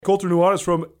Colter Nuanez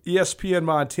from ESPN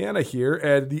Montana here,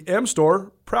 and the M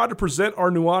Store, proud to present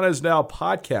our Nuanez Now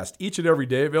podcast each and every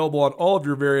day, available on all of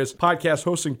your various podcast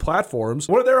hosting platforms.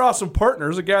 One of their awesome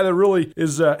partners, a guy that really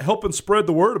is helping spread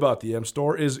the word about the M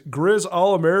Store, is Grizz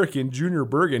All-American Junior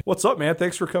Bergen. What's up, man?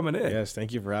 Thanks for coming in. Yes,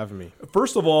 thank you for having me.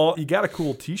 First of all, you got a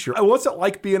cool t-shirt. What's it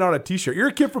like being on a t-shirt? You're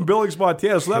a kid from Billings,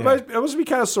 Montana, so that must be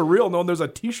kind of surreal knowing there's a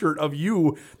t-shirt of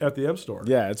you at the M Store.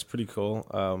 Yeah, it's pretty cool.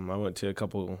 I went to a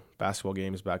couple basketball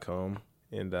games back home,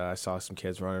 and I saw some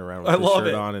kids running around with the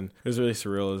shirt on, and it was really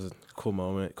surreal. It was a cool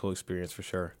moment, cool experience for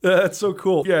sure. That's so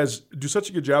cool. You guys do such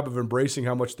a good job of embracing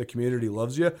how much the community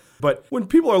loves you. But when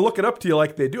people are looking up to you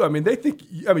like they do, they think,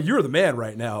 you're the man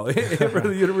right now for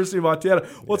the University of Montana.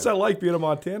 What's that like being a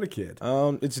Montana kid?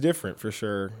 It's different for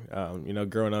sure.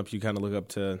 Growing up, you kind of look up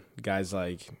to guys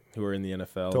like who are in the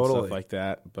NFL and stuff like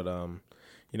that. But,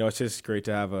 it's just great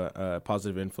to have a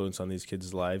positive influence on these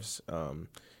kids' lives.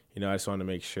 I just want to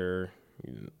make sure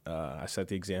I set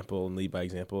the example and lead by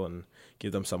example and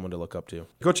give them someone to look up to.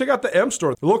 Go check out the M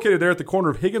Store. They're located there at the corner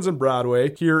of Higgins and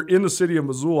Broadway here in the city of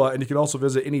Missoula, and you can also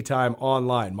visit anytime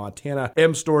online,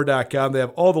 montanamstore.com. They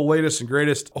have all the latest and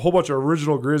greatest, a whole bunch of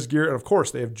original Grizz gear, and of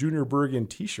course, they have Junior Bergen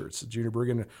t-shirts. Junior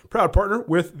Bergen, proud partner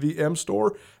with the M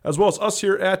Store, as well as us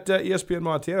here at ESPN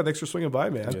Montana. Thanks for swinging by,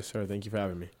 man. Yes, sir. Thank you for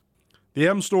having me. The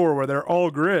M Store, where they're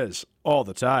all Grizz all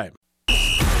the time.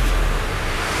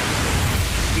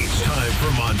 It's time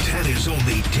for Montana's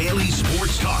only daily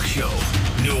sports talk show,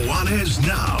 Nuanez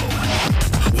Now.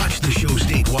 Watch the show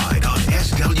statewide on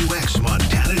SWX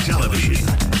Montana Television.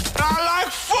 I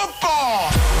like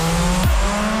football!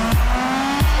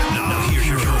 Now here's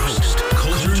your host,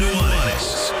 Colter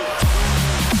Nuanez.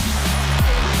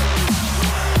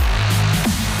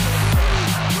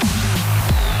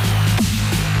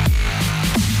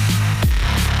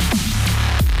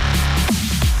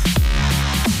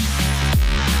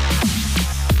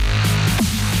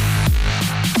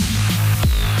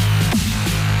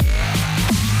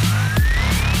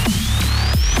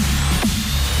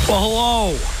 Well,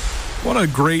 hello. What a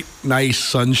great, nice,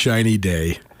 sunshiny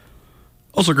day.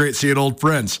 Also great seeing old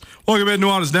friends. Welcome to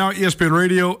Nuanez Now, ESPN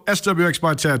Radio, SWX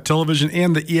Montana Television,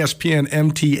 and the ESPN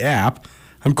MT app.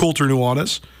 I'm Colter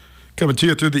Nuanez, coming to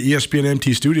you through the ESPN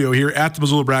MT studio here at the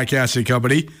Missoula Broadcasting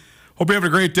Company. Hope you're having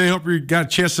a great day. Hope you got a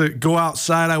chance to go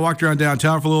outside. I walked around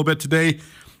downtown for a little bit today.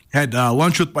 Had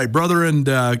lunch with my brother and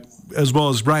as well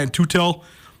as Brian Tutel,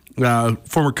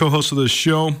 former co-host of this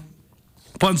show.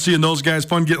 Fun seeing those guys.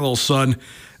 Fun getting a little sun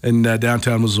in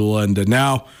downtown Missoula. And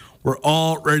now we're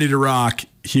all ready to rock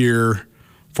here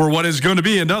for what is going to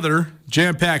be another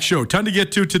jam-packed show. Ton to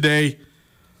get to today.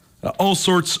 All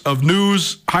sorts of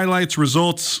news, highlights,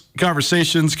 results,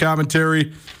 conversations,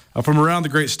 commentary from around the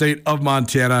great state of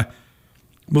Montana.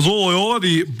 Missoula Loyola,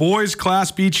 the boys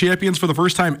Class B champions for the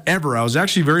first time ever. I was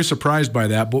actually very surprised by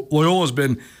that. But Loyola has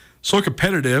been so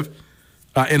competitive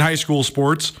in high school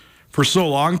sports for so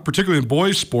long, particularly in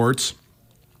boys sports.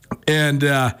 And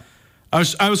I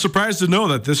was surprised to know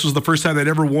that this was the first time they'd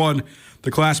ever won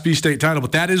the Class B state title.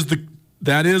 But that is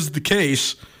the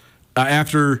case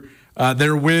after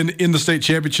their win in the state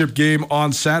championship game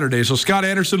on Saturday. So Scott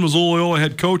Anderson, Missoula Loyola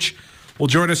head coach, will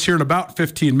join us here in about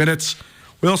 15 minutes.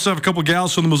 We also have a couple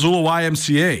gals from the Missoula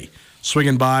YMCA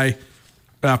swinging by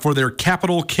for their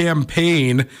capital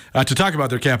campaign, to talk about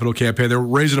their capital campaign. They're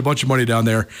raising a bunch of money down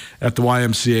there at the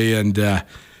YMCA, and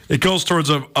it goes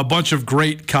towards a bunch of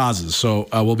great causes. So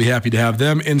we'll be happy to have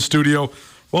them in studio.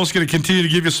 We're also going to continue to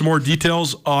give you some more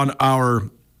details on our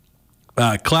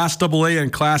Class AA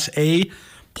and Class A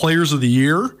Players of the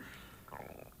Year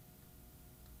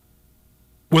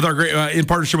with our great, in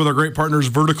partnership with our great partners,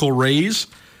 Vertical Raise.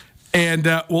 And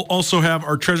we'll also have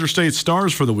our Treasure State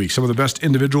Stars for the week, some of the best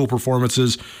individual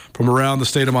performances from around the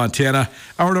state of Montana.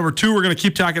 Hour number 2, we're going to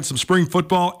keep talking some spring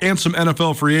football and some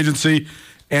NFL free agency,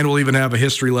 and we'll even have a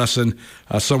history lesson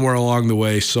somewhere along the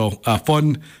way. So a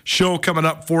fun show coming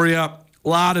up for you. A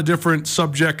lot of different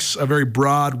subjects, a very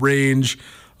broad range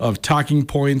of talking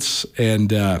points,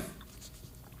 and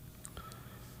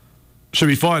should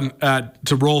be fun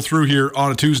to roll through here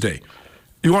on a Tuesday.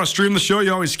 You want to stream the show,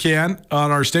 you always can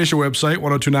on our station website,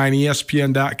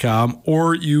 1029ESPN.com,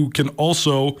 or you can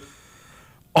also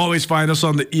always find us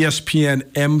on the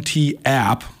ESPN MT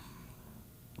app.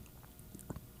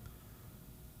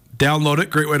 Download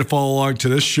it. Great way to follow along to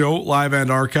this show, live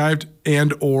and archived,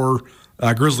 and or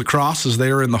Grizz Lacrosse, as they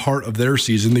are in the heart of their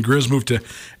season. The Grizz moved to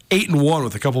 8-1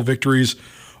 with a couple victories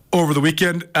over the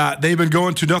weekend. They've been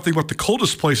going to nothing but the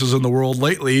coldest places in the world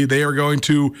lately. They are going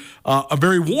to a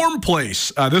very warm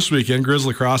place this weekend. Grizz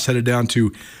Lacrosse headed down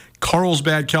to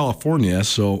Carlsbad, California.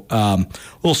 So a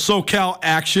little SoCal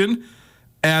action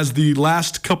as the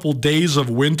last couple days of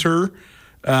winter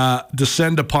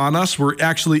descend upon us. We're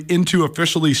actually into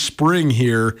officially spring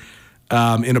here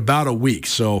in about a week.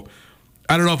 So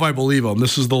I don't know if I believe them.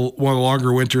 This is one of the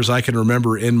longer winters I can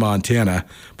remember in Montana.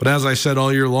 But as I said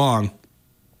all year long,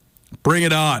 bring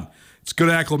it on. It's good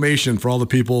acclimation for all the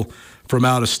people from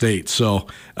out of state. So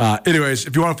anyways,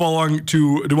 if you want to follow along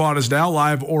to Nuanez Now,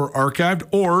 live or archived,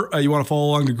 or you want to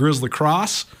follow along to Grizz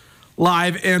Lacrosse,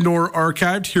 live and or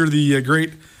archived, hear the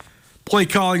great play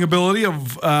calling ability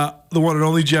of the one and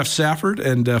only Jeff Safford,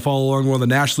 and follow along one of the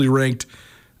nationally ranked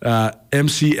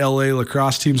MCLA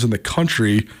lacrosse teams in the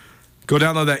country, go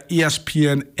download that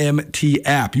ESPN MT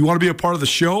app. You want to be a part of the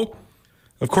show?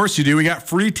 Of course you do. We got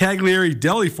free Taglieri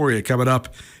Deli for you coming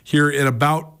up here in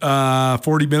about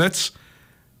 40 minutes.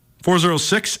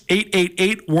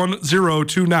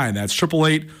 406-888-1029. That's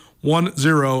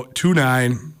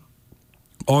 888-1029.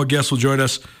 All guests will join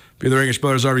us via the Rangish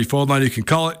Brothers RV phone line. You can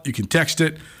call it, you can text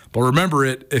it, but remember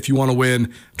it if you want to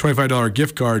win a $25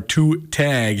 gift card to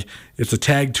Tag. It's a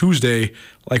Tag Tuesday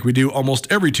like we do almost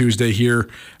every Tuesday here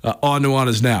on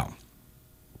Nuanez Now.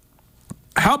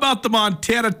 How about the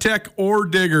Montana Tech Ore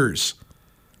Diggers?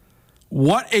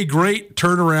 What a great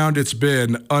turnaround it's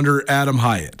been under Adam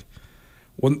Hyatt.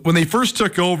 When they first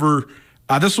took over,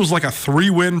 this was like a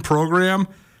 3-win program.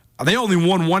 They only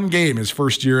won 1 game his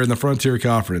first year in the Frontier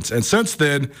Conference. And since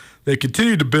then, they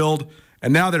continued to build,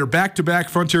 and now they're back-to-back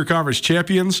Frontier Conference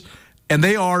champions. And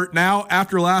they are now,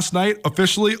 after last night,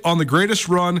 officially on the greatest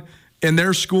run in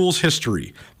their school's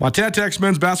history. Montana Tech's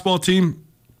men's basketball team,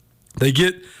 they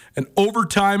get an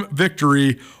overtime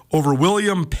victory over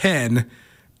William Penn,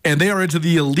 and they are into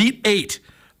the Elite 8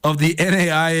 of the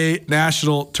NAIA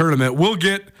National Tournament. We'll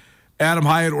get Adam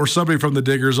Hyatt or somebody from the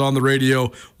Diggers on the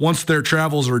radio once their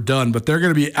travels are done, but they're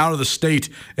going to be out of the state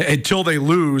until they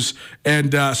lose,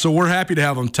 and so we're happy to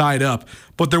have them tied up.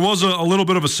 But there was a little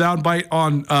bit of a soundbite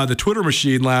on the Twitter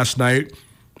machine last night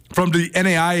from the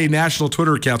NAIA National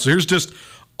Twitter account. So here's just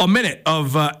a minute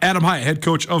of Adam Hyatt, head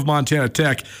coach of Montana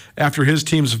Tech, after his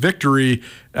team's victory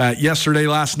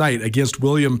last night against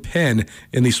William Penn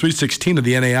in the Sweet 16 of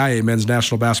the NAIA Men's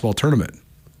National Basketball Tournament.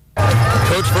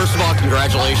 Coach, first of all,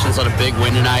 congratulations on a big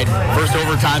win tonight. First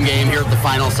overtime game here at the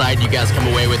final side. You guys come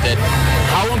away with it.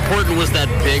 How important was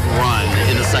that big run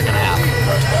in the second half?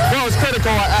 Well, it was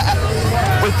critical.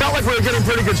 We felt like we were getting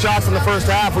pretty good shots in the first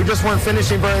half. We just weren't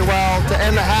finishing very well. To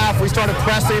end the half, we started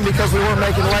pressing because we weren't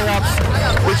making layups.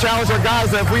 We challenged our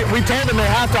guys that we told them at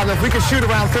halftime that if we could shoot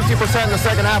around 50% in the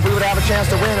second half, we would have a chance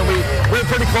to win, and we were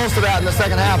pretty close to that in the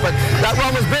second half. But that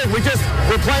run was big. We're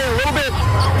playing a little bit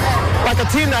like a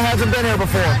team that hasn't been here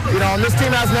before, and this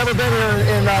team has never been here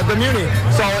in the Muni.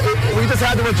 So we just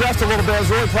had to adjust a little bit. I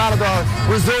was really proud of our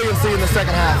resiliency in the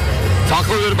second half. Talk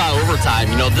a little bit about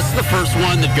overtime. This is the first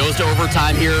one that goes to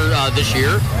overtime here this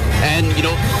year. And,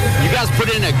 you guys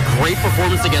put in a great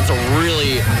performance against a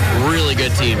really, really good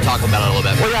team. Talk about it a little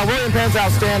bit. Well, yeah, William Penn's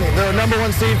outstanding. They're a number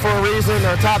 1 seed for a reason.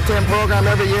 They're a top 10 program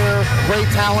every year. Great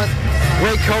talent,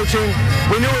 great coaching.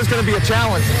 We knew it was going to be a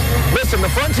challenge. Listen,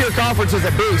 the Frontier Conference is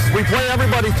a beast. We play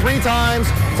everybody 3 times,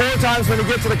 4 times when we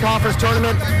get to the conference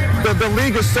tournament. The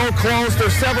league is so close.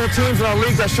 There's several teams in our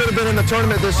league that should have been in the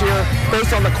tournament this year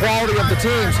based on the quality of the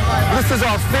teams. This is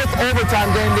our 5th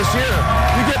overtime game this year.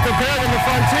 You get prepared in the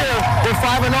Frontier. We're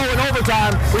 5-0 in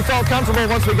overtime. We felt comfortable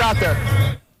once we got there.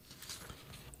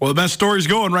 Well, the best story's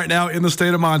going right now in the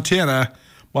state of Montana.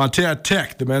 Montana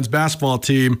Tech, the men's basketball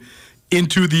team,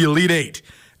 into the Elite 8.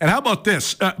 And how about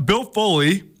this? Bill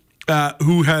Foley,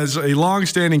 who has a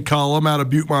long-standing column out of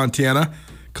Butte, Montana,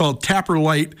 called Tapper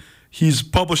Light. He's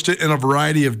published it in a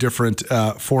variety of different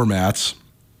formats.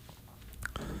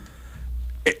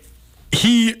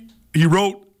 He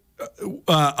wrote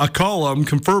a column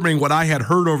confirming what I had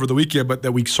heard over the weekend, but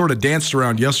that we sort of danced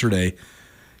around yesterday.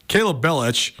 Caleb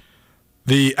Belich,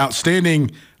 the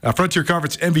outstanding Frontier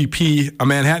Conference MVP, a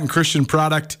Manhattan Christian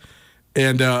product,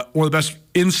 and one of the best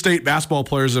in-state basketball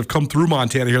players that have come through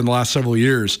Montana here in the last several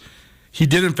years. He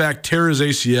did, in fact, tear his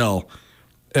ACL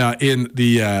in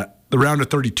the round of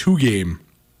 32 game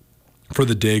for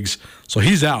the Digs. So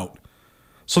he's out.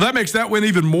 So that makes that win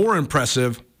even more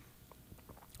impressive.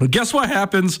 And guess what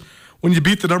happens when you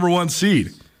beat the number 1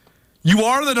 seed? You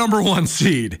are the number 1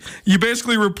 seed. You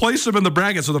basically replace them in the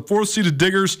bracket. So the 4th-seeded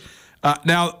Diggers,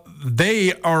 now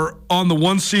they are on the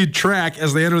 1 seed track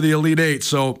as they enter the Elite 8.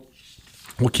 So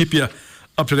we'll keep you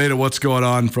up to date on what's going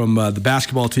on from the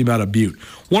basketball team out of Butte.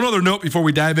 One other note before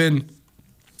we dive in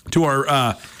to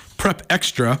our Prep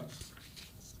Extra.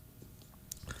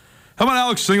 How about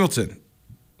Alex Singleton?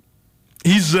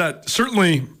 He's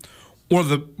certainly one of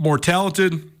the more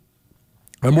talented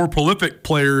and more prolific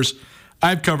players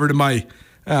I've covered in my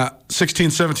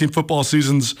 16, 17 football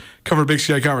seasons, covered Big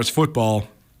Sky Conference football.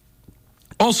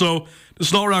 Also,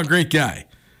 just an all-around great guy.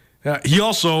 He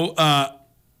also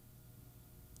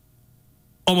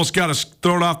almost got us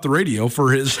thrown off the radio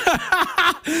for his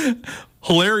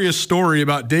hilarious story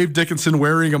about Dave Dickinson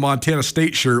wearing a Montana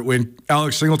State shirt when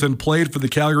Alex Singleton played for the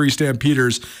Calgary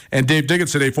Stampeders, and Dave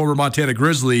Dickinson, a former Montana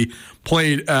Grizzly,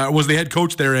 was the head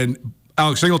coach there, and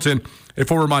Alex Singleton, a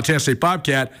former Montana State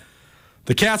Bobcat.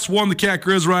 The Cats won the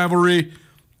Cat-Grizz rivalry.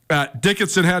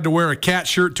 Dickinson had to wear a Cat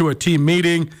shirt to a team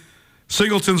meeting.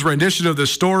 Singleton's rendition of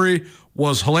this story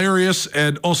was hilarious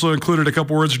and also included a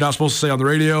couple words you're not supposed to say on the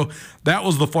radio. That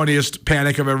was the funniest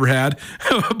panic I've ever had,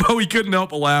 but we couldn't help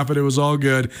but laugh, and it was all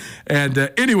good. And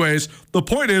anyways, the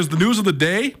point is, the news of the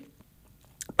day,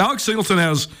 Alex Singleton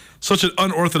has such an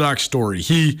unorthodox story.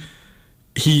 He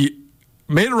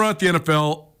made a run at the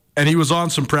NFL, and he was on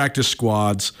some practice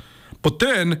squads, but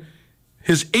then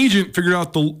his agent figured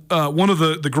out one of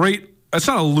the great, it's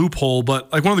not a loophole,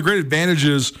 but like one of the great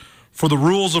advantages for the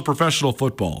rules of professional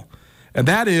football. And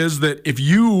that is that if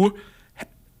you,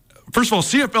 first of all,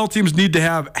 CFL teams need to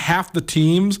have half the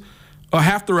teams,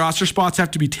 half the roster spots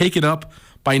have to be taken up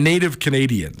by native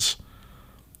Canadians.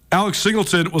 Alex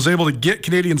Singleton was able to get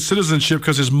Canadian citizenship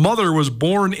because his mother was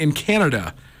born in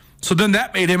Canada. So then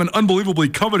that made him an unbelievably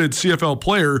coveted CFL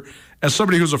player as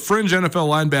somebody who's a fringe NFL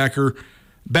linebacker.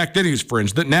 Back then he was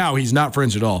fringe. Now he's not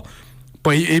fringe at all.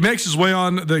 But he makes his way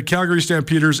on the Calgary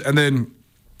Stampeders and then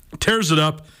tears it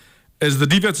up as the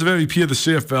defensive MVP of the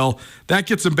CFL. That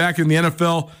gets him back in the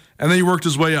NFL, and then he worked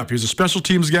his way up. He was a special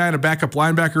teams guy and a backup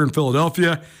linebacker in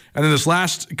Philadelphia. And then this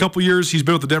last couple years, he's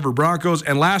been with the Denver Broncos.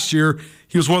 And last year,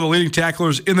 he was one of the leading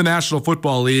tacklers in the National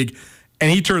Football League,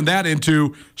 and he turned that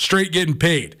into straight getting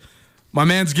paid. My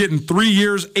man's getting 3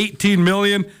 years, $18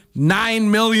 million,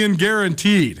 $9 million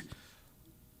guaranteed.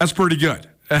 That's pretty good.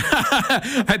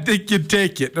 I think you'd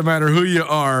take it no matter who you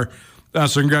are.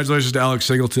 So congratulations to Alex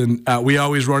Singleton. We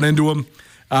always run into him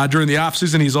during the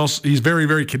offseason. He's very,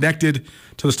 very connected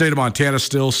to the state of Montana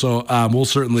still, so we'll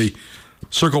certainly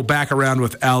circle back around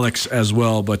with Alex as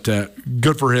well. But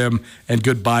good for him and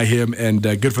good by him, and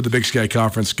good for the Big Sky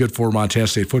Conference, good for Montana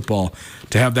State football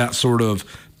to have that sort of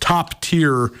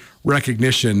top-tier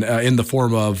recognition in the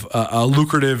form of a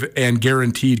lucrative and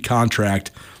guaranteed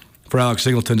contract for Alex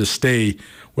Singleton to stay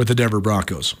with the Denver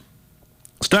Broncos.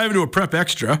 Let's dive into a Prep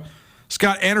Extra.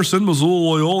 Scott Anderson, Missoula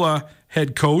Loyola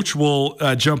head coach, will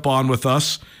jump on with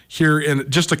us here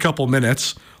in just a couple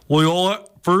minutes. Loyola,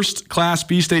 first Class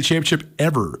B state championship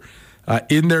ever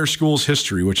in their school's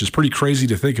history, which is pretty crazy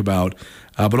to think about,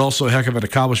 but also a heck of an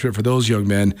accomplishment for those young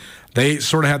men. They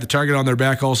sort of had the target on their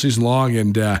back all season long,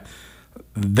 and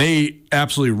they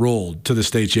absolutely rolled to the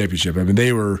state championship. I mean,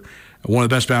 they were one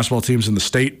of the best basketball teams in the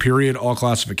state, period, all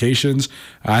classifications.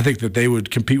 I think that they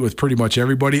would compete with pretty much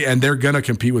everybody, and they're going to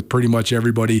compete with pretty much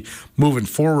everybody moving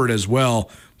forward as well,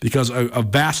 because a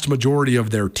vast majority of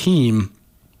their team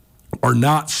are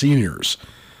not seniors.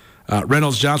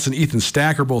 Reynolds Johnson, Ethan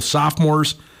Stack are both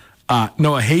sophomores.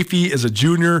 Noah Hafey is a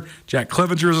junior. Jack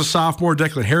Clevenger is a sophomore.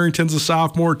 Declan Harrington's a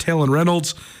sophomore. Talon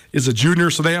Reynolds is a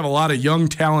junior. So they have a lot of young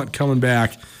talent coming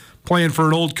back, playing for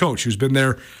an old coach who's been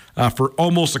there for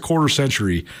almost a quarter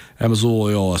century at Missoula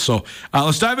Loyola. So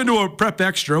let's dive into a Prep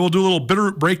Extra. We'll do a little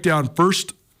Bitterroot breakdown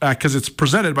first because it's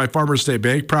presented by Farmers State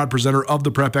Bank, proud presenter of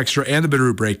the Prep Extra and the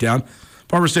Bitterroot breakdown.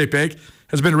 Farmers State Bank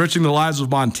has been enriching the lives of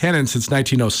Montanans since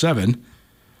 1907.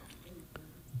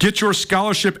 Get your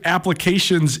scholarship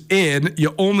applications in.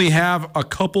 You only have a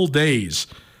couple days.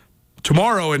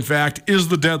 Tomorrow, in fact, is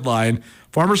the deadline.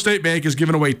 Farmers State Bank is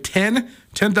giving away 10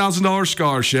 $10,000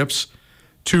 scholarships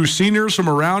to seniors from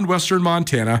around western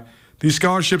Montana. These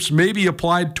scholarships may be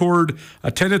applied toward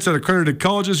attendance at accredited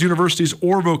colleges, universities,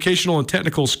 or vocational and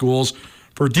technical schools.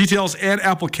 For details and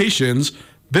applications,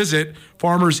 visit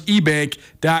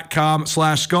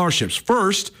farmersebank.com/scholarships.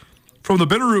 First, from the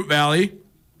Bitterroot Valley,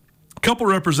 a couple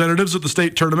representatives at the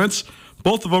state tournaments,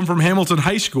 both of them from Hamilton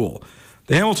High School.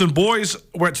 The Hamilton boys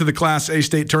went to the Class A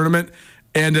state tournament,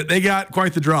 and they got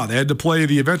quite the draw. They had to play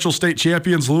the eventual state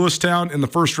champions, Lewistown, in the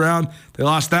first round. They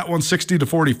lost that one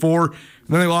 60-44, and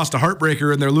then they lost a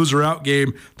heartbreaker in their loser-out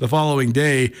game the following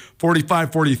day,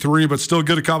 45-43, but still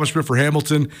good accomplishment for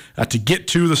Hamilton to get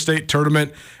to the state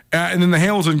tournament. And then the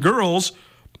Hamilton girls,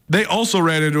 they also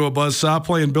ran into a buzzsaw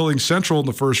playing Billings Central in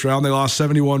the first round. They lost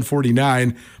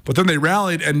 71-49, but then they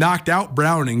rallied and knocked out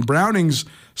Browning. Browning's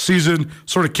season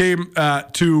sort of came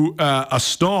to a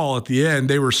stall at the end.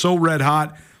 They were so red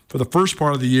hot for the first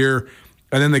part of the year,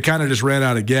 and then they kind of just ran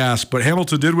out of gas. But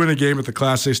Hamilton did win a game at the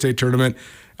Class A state tournament,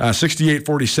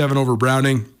 68-47 over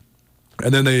Browning,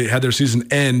 and then they had their season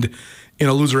end in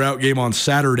a loser-out game on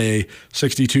Saturday,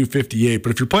 62-58.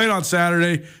 But if you're playing on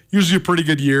Saturday, usually a pretty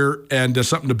good year and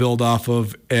something to build off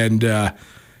of. And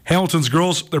Hamilton's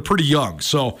girls, they're pretty young.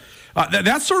 So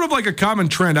that's sort of like a common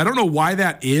trend. I don't know why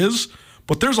that is,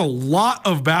 but there's a lot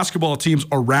of basketball teams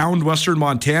around Western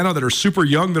Montana that are super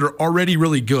young that are already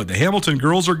really good. The Hamilton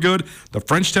girls are good. The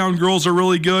Frenchtown girls are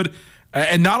really good.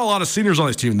 And not a lot of seniors on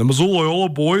this team. The Missoula Loyola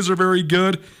boys are very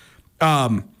good.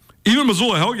 Even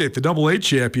Missoula Hellgate, the AA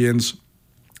champions,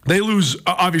 they lose,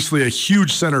 obviously, a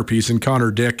huge centerpiece in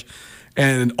Connor Dick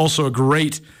and also a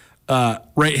great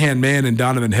right-hand man in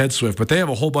Donovan Headswift. But they have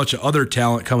a whole bunch of other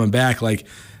talent coming back, like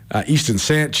Easton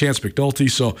Sant, Chance McNulty.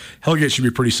 So Hellgate should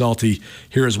be pretty salty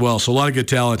here as well. So a lot of good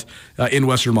talent in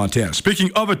Western Montana.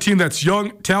 Speaking of a team that's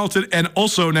young, talented, and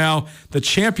also now the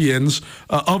champions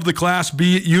of the Class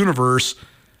B universe,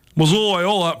 Missoula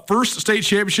Loyola, first state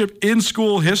championship in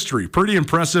school history. Pretty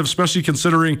impressive, especially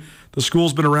considering the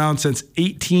school's been around since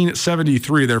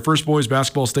 1873, their first boys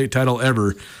basketball state title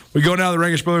ever. We go now to the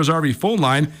Rankish Brothers RV phone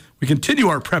line. We continue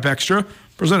our Prep Extra,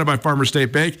 presented by Farmers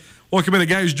State Bank. Welcome in a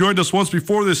guy who's joined us once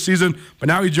before this season, but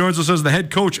now he joins us as the head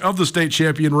coach of the state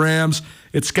champion Rams.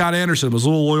 It's Scott Anderson,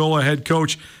 Missoula Loyola head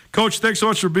coach. Coach, thanks so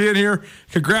much for being here.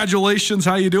 Congratulations.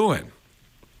 How you doing?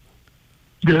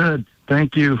 Good.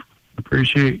 Thank you.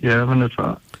 Appreciate you having us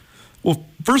on. Well,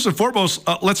 first and foremost,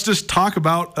 let's just talk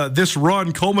about this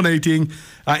run culminating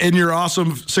in your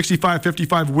awesome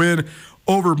 65-55 win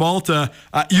over Malta.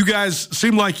 You guys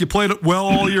seem like you played it well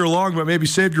all year long, but maybe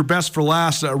saved your best for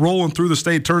last, rolling through the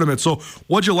state tournament. So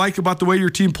what'd you like about the way your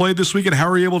team played this week, and how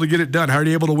are you able to get it done? How are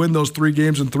you able to win those 3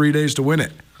 games in 3 days to win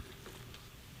it?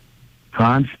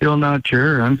 I'm still not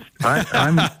sure.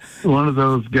 I'm one of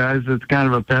those guys that's kind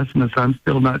of a pessimist. I'm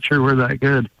still not sure we're that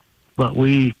good. But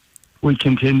we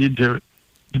continued to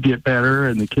get better,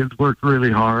 and the kids worked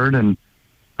really hard, and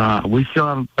we still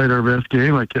haven't played our best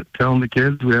game. I kept telling the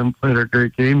kids we haven't played our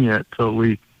great game yet. So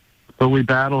we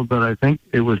battled, but I think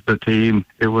it was the team.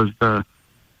 It was the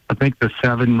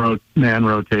 7-man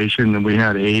rotation, and we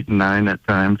had 8 and 9 at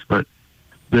times, but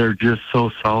they're just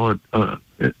so solid.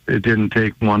 It didn't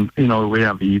take one. We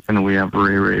have Ethan and we have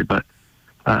Ray, but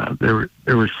there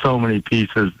were so many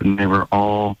pieces, and they were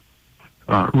all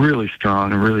really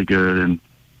strong and really good,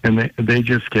 and they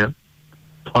just kept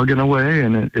plugging away,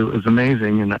 and it was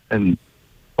amazing. And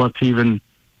what's even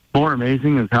more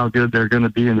amazing is how good they're going to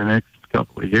be in the next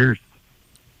couple of years.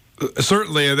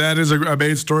 Certainly, and that is a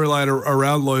main storyline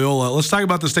around Loyola. Let's talk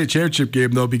about the state championship game,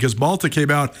 though, because Malta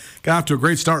came out, got off to a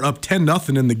great start, up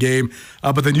 10-0 in the game,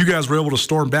 but then you guys were able to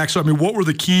storm back. So, I mean, what were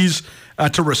the keys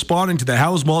to responding to that?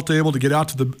 How was Malta able to get out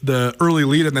to the early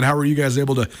lead, and then how were you guys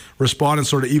able to respond and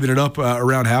sort of even it up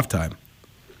around halftime?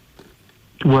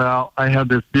 Well, I had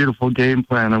this beautiful game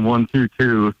plan of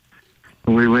 1-2-2,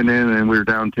 and we went in and we were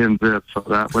down 10 zips, so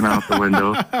that went out the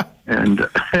window.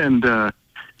 and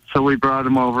so we brought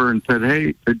him over and said,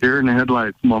 hey, the deer in the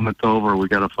headlights moment's over. We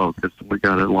got to focus. We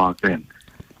got it locked in.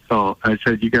 So I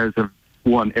said, you guys have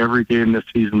won every game this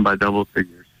season by double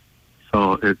figures.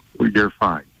 So you're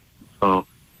fine. So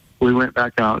we went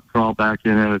back out, crawled back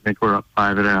in, and I think we're up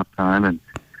 5 at halftime.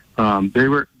 And they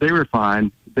were fine.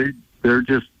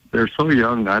 They're so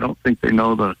young. I don't think they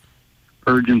know the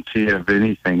urgency of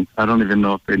anything. I don't even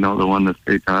know if they know they won the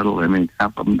state title. I mean,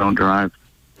 half of them don't drive.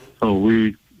 So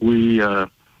we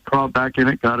crawled back in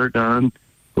it, got her done.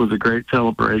 It was a great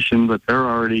celebration, but they're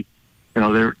already,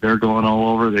 they're going all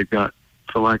over. They've got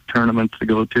select tournaments to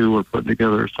go to. We're putting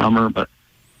together a summer, but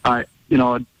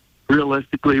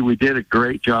realistically, we did a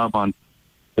great job on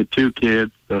the 2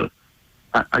 kids.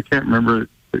 I can't remember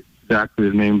exactly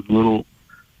the names.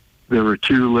 There were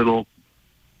 2 little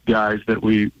guys that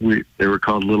they were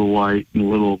called Little White and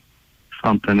Little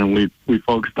something, and we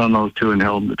focused on those 2 and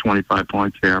held them to 25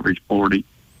 points. They averaged 40.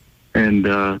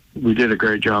 And we did a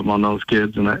great job on those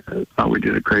kids, and I thought we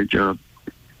did a great job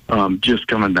just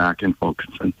coming back and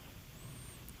focusing.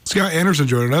 Scott Anderson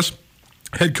joining us,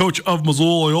 head coach of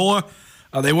Missoula Loyola.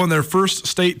 They won their first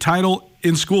state title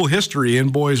in school history in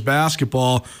boys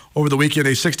basketball over the weekend,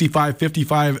 a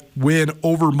 65-55 win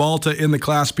over Malta in the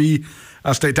Class B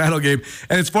state title game.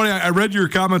 And it's funny, I read your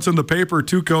comments in the paper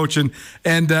too, Coach, and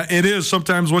it is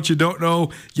sometimes what you don't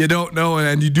know,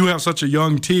 and you do have such a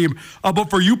young team. But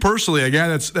for you personally, a guy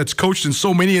that's coached in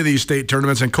so many of these state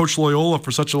tournaments and coached Loyola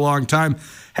for such a long time,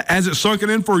 has it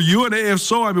sunken in for you? And if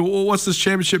so, I mean, what's this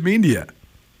championship mean to you?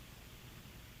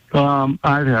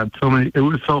 I've had so many. It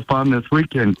was so fun this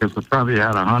weekend because we probably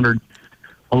had 100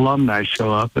 alumni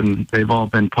show up, and they've all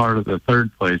been part of the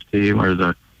 3rd place team or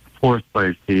the 4th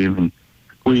place team, and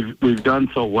we've done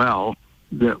so well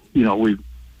that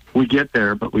we get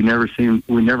there, but we never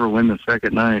win the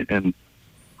second night, and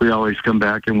we always come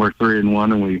back and we're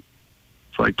 3-1, and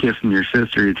it's like kissing your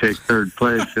sister. You take third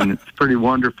place, and it's pretty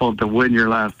wonderful to win your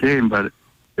last game, but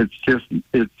it's just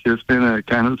been a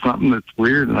kind of something that's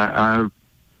weird. And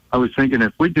I was thinking,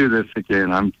 if we do this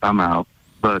again, I'm out.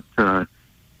 But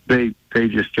they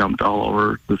just jumped all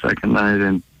over the second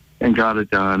night and got it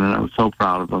done, and I was so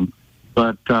proud of them.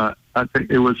 But I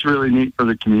think it was really neat for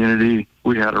the community.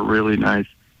 We had a really nice,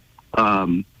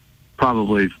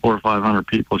 probably 400 or 500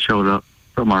 people showed up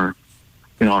from our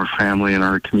family and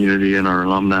our community and our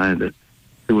alumni. That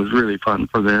it was really fun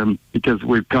for them, because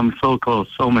we've come so close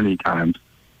so many times,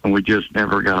 and we just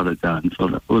never got it done. So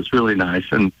that was really nice.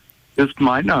 And this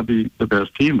might not be the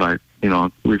best team, but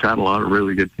we've had a lot of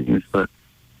really good teams, but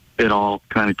it all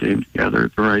kind of came together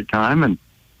at the right time, and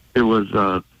it was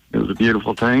a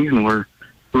beautiful thing. And we're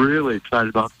really excited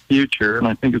about the future, and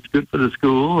I think it's good for the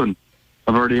school. And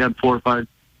I've already had 4 or 5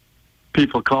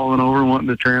 people calling over wanting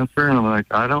to transfer, and I'm like,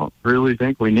 I don't really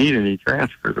think we need any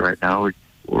transfers right now.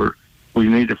 We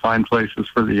need to find places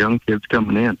for the young kids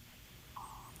coming in.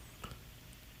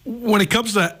 When it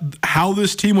comes to how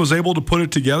this team was able to put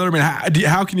it together, I mean,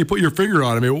 how can you put your finger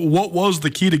on it? I mean, what was the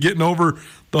key to getting over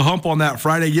the hump on that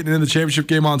Friday, getting in the championship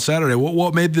game on Saturday?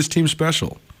 What made this team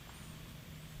special?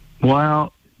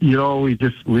 Well,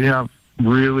 we have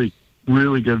really,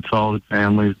 really good, solid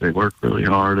families. They work really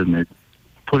hard, and they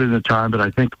put in the time. But I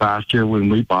think last year, when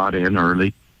we bought in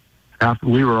early, after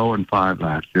we were 0-5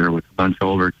 last year with a bunch of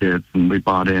older kids, and we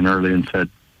bought in early and said,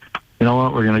 you know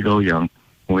what, we're going to go young.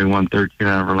 We won 13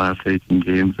 out of our last 18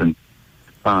 games,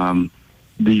 and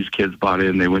these kids bought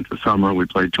in. They went to summer. We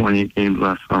played 28 games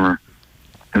last summer,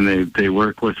 and they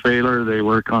work with Baylor. They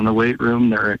work on the weight room.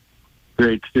 They're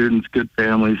great students, good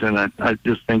families, and I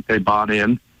just think they bought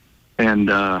in. And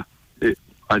I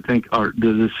think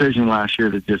the decision last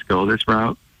year to just go this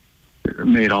route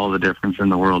made all the difference in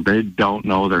the world. They don't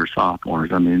know they're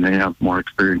sophomores. I mean, they have more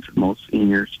experience than most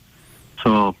seniors,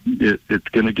 so it's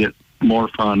going to get more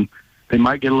fun. They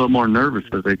might get a little more nervous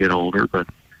as they get older, but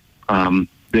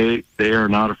they are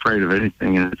not afraid of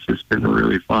anything, and it's just been a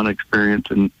really fun experience.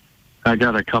 And I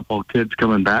got a couple kids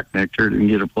coming back next year didn't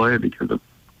get to play because of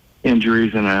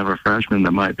injuries, and I have a freshman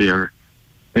that might be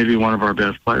maybe one of our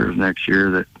best players next year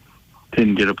that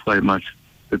didn't get to play much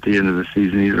at the end of the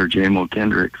season either, Jamo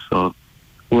Kendricks. So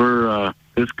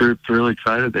this group's really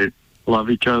excited. They love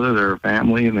each other. They're a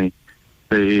family, and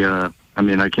they I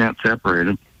mean, I can't separate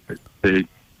them.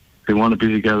 They want to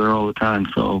be together all the time.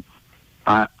 So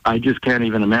I just can't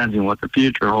even imagine what the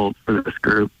future holds for this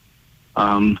group.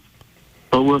 But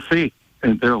we'll see.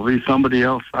 And there'll be somebody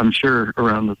else, I'm sure,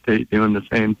 around the state doing the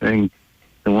same thing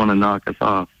and want to knock us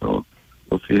off. So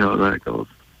we'll see how that goes.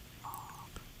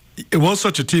 It was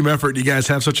such a team effort. You guys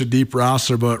have such a deep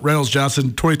roster, but Reynolds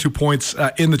Johnson, 22 points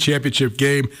in the championship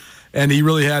game, and he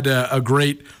really had a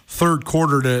great third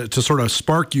quarter to sort of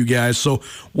spark you guys. So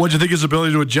what did you think his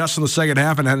ability to adjust in the second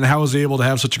half, and how was he able to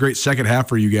have such a great second half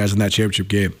for you guys in that championship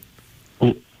game?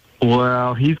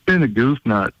 Well, he's been a goof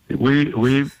nut.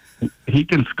 He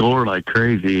can score like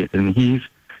crazy, and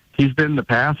he's been the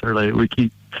passer. Like, we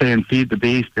keep saying, feed the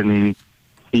beast, and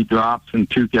he drops, and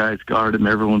 2 guys guard him.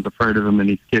 Everyone's afraid of him, and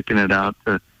he's kicking it out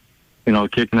to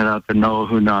Noah,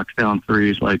 who knocks down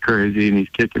threes like crazy, and he's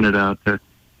kicking it out to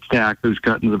Stack, who's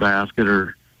cutting the basket,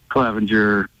 or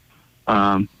Clevenger.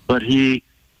 But we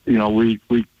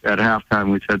at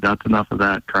halftime we said, that's enough of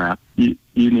that crap. You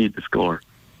need to score.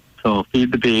 So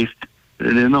feed the beast, put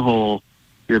it in the hole.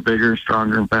 You're bigger and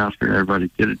stronger and faster than everybody.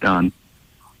 Get it done.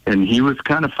 And he was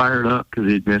kind of fired up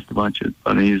because he'd missed a bunch of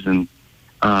bunnies, and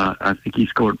I think he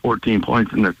scored 14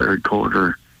 points in the third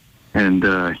quarter.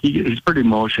 And he's pretty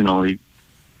emotional.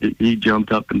 He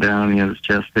jumped up and down. He had his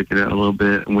chest sticking out a little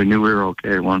bit, and we knew we were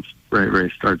okay once Ray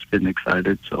starts getting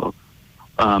excited. So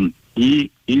he's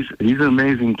an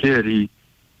amazing kid.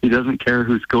 He doesn't care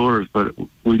who scores, but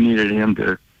we needed him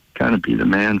to kind of be the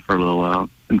man for a little while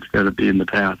instead of being the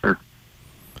passer.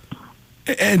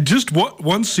 And just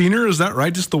one senior, is that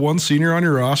right? Just the one senior on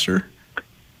your roster?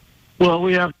 Well,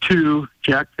 we have 2.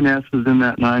 Jack Finesse is in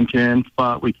that 9-10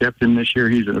 spot. We kept him this year.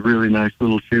 He's a really nice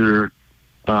little shooter,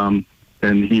 and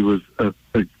he was a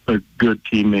good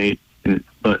teammate.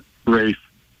 But Rafe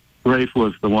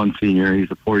was the one senior. He's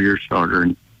a 4-year starter,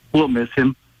 and we'll miss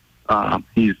him.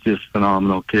 He's just a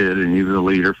phenomenal kid, and he was a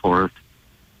leader for us.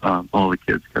 All the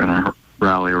kids kind of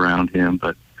rally around him.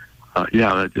 But,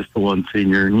 that's just the one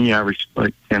senior. And he averaged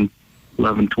like 10,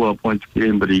 11, 12 points a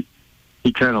game, but he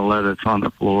kind of led us on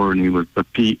the floor, and he was the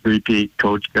repeat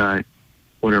coach guy.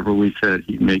 Whatever we said,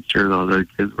 he'd make sure the other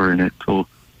kids were in it. So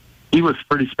he was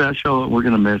pretty special. We're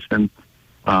going to miss him,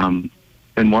 and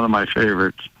one of my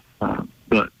favorites.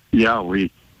 But, yeah, we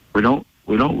we don't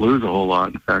lose a whole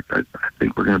lot. In fact, I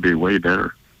think we're going to be way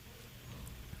better.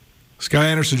 Scott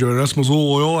Anderson joining us, Missoula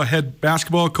Loyola head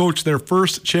basketball coach, their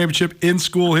first championship in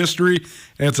school history.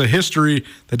 And it's a history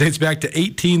that dates back to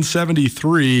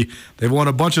 1873. They've won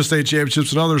a bunch of state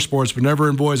championships in other sports, but never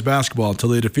in boys basketball until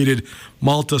they defeated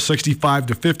Malta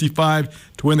 65-55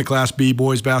 to win the Class B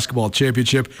boys basketball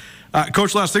championship.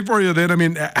 Coach, last thing for you then. I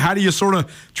mean, how do you sort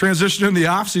of transition in the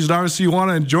offseason? Obviously, you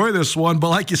want to enjoy this one, but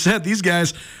like you said, these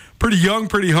guys pretty young,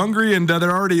 pretty hungry, and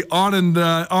they're already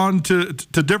on to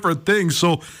different things.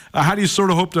 So how do you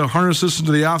sort of hope to harness this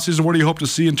into the offseason? What do you hope to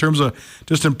see in terms of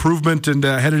just improvement and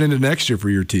headed into next year for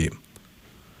your team?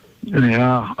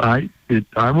 Yeah, I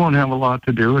won't have a lot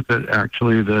to do with it,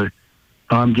 actually.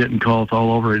 I'm getting calls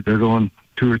all over it. They're going,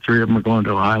 2 or 3 of them are going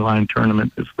to a Highline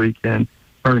tournament this weekend,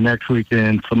 or next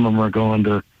weekend. Some of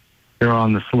them they're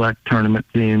on the select tournament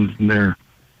teams, and they're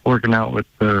working out with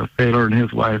Fedor and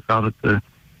his wife out at the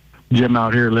gym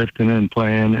out here lifting and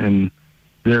playing, and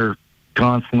they're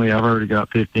constantly, I've already got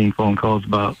 15 phone calls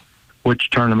about which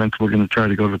tournaments we're going to try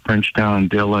to go to Frenchtown,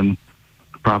 Dillon,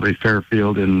 probably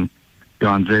Fairfield, and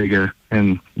Gonzaga.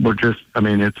 And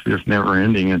it's just never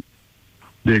ending. And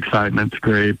the excitement's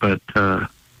great, but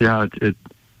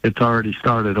it's already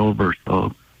started over.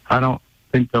 So I don't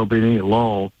think there'll be any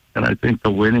lull, and I think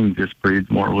the winning just breeds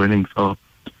more winning. So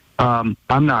I'm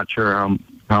not sure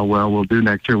how well we'll do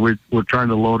next year. We're trying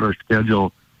to load our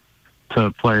schedule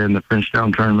to play in the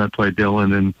Frenchtown tournament, play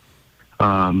Dillon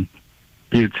and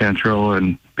Butte Central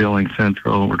and Billings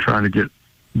Central. We're trying to get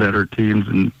better teams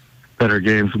and better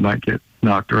games. We might get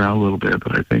knocked around a little bit,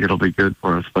 but I think it'll be good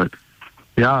for us. But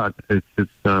yeah,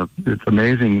 it's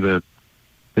amazing the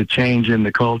change in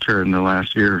the culture in the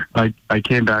last year. I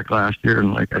came back last year,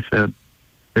 and like I said,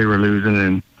 they were losing,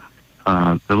 and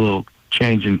the little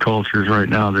change in cultures right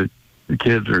now that the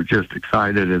kids are just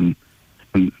excited and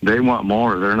they want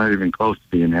more. They're not even close to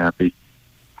being happy.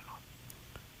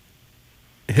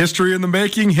 History in the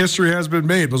making. History has been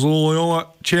made. Missoula Loyola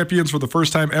champions for the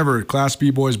first time ever at Class B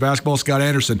boys basketball. Scott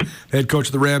Anderson, the head coach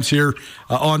of the Rams here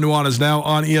on Nuanez Now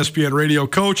on ESPN Radio.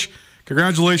 Coach,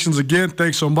 congratulations again.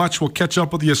 Thanks so much. We'll catch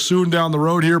up with you soon down the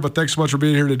road here, but thanks so much for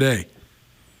being here today.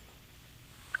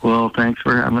 Well, thanks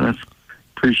for having us.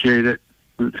 Appreciate it.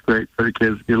 It's great for the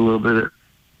kids to get a little bit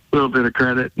of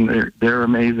credit, and they're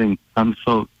amazing. I'm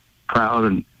so proud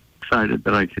and excited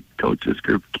that I could coach this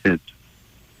group of kids.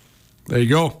 There you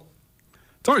go.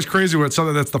 It's always crazy when it's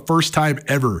something that's the first time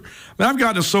ever. I mean, I've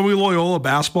gotten to so many Loyola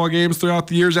basketball games throughout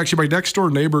the years. Actually, my next door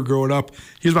neighbor growing up,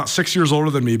 he was about 6 years older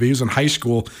than me, but he was in high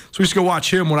school. So we used to go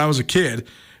watch him when I was a kid.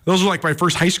 Those were like my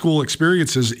first high school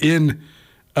experiences in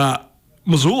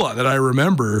Missoula that I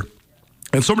remember.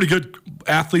 And so many good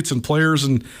athletes and players,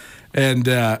 and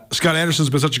Scott Anderson's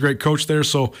been such a great coach there.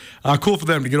 So cool for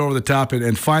them to get over the top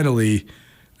and finally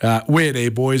win a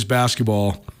boys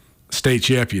basketball state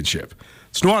championship.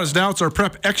 So Nuanez Now, it's our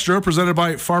Prep Extra presented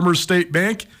by Farmers State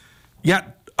Bank. You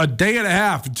got a day and a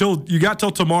half till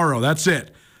tomorrow. That's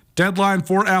it. Deadline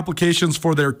for applications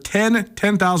for their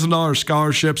 $10,000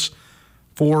 scholarships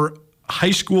for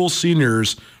high school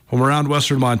seniors from around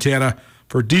Western Montana.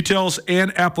 For details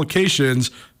and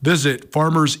applications, visit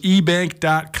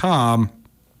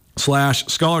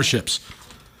farmersebank.com/scholarships.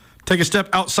 Take a step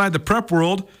outside the prep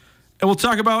world, and we'll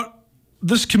talk about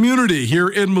this community here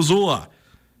in Missoula.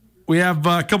 We have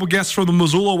a couple guests from the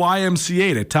Missoula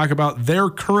YMCA to talk about their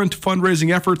current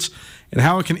fundraising efforts and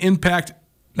how it can impact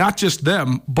not just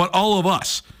them, but all of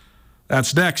us.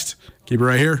 That's next. Keep it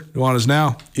right here. Nuanez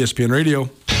Now, ESPN Radio.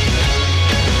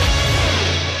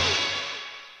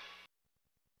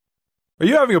 Are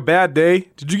you having a bad day?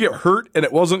 Did you get hurt and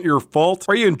it wasn't your fault?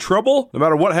 Are you in trouble? No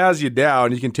matter what has you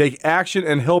down, you can take action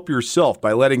and help yourself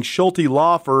by letting Schulte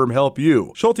Law Firm help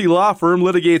you. Schulte Law Firm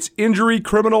litigates injury,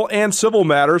 criminal, and civil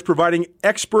matters, providing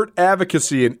expert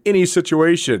advocacy in any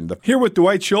situation. Here with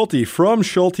Dwight Schulte from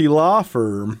Schulte Law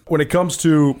Firm. When it comes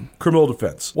to criminal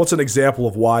defense, what's an example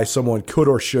of why someone could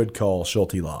or should call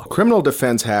Schulte Law? Criminal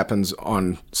defense happens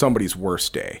on somebody's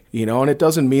worst day, and it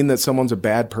doesn't mean that someone's a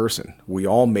bad person. We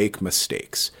all make mistakes.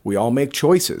 We all make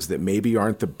choices that maybe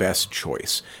aren't the best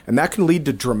choice, and that can lead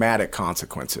to dramatic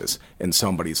consequences in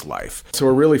somebody's life. So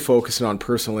we're really focusing on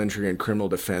personal injury and criminal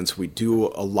defense. We do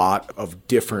a lot of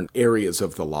different areas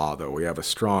of the law, though. We have a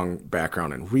strong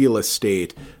background in real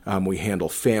estate. We handle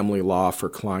family law for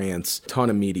clients, ton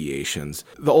of mediations.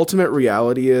 The ultimate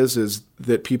reality is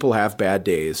that people have bad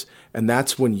days, and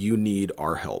that's when you need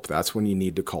our help. That's when you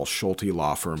need to call Schulte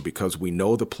Law Firm, because we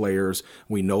know the players,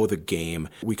 we know the game.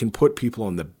 We can put people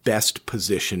in the best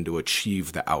position to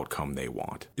achieve the outcome they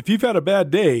want. If you've had a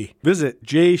bad day, visit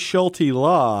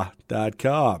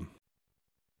jschultelaw.com.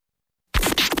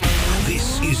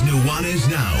 is Nuanez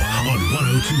Now on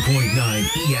 102.9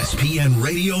 ESPN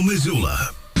Radio Missoula.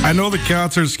 I know the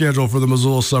concert schedule for the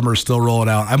Missoula Summer is still rolling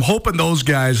out. I'm hoping those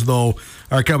guys, though,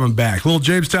 are coming back. Little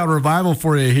Jamestown Revival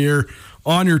for you here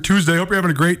on your Tuesday. Hope you're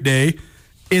having a great day.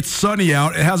 It's sunny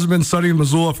out. It hasn't been sunny in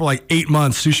Missoula for like 8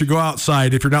 months, so you should go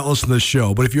outside if you're not listening to this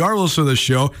show. But if you are listening to this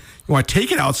show, you want to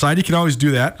take it outside, you can always do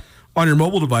that on your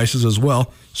mobile devices as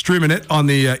well, streaming it on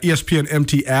the ESPN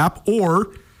MT app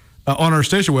or on our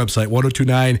station website,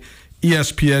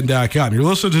 1029ESPN.com. You're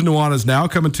listening to Nuanez Now,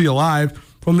 coming to you live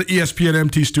from the ESPN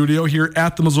MT studio here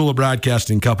at the Missoula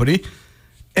Broadcasting Company.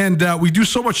 And we do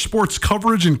so much sports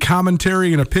coverage and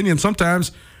commentary and opinion.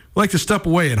 Sometimes we like to step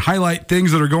away and highlight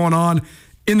things that are going on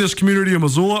in this community of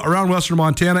Missoula, around Western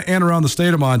Montana, and around the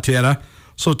state of Montana.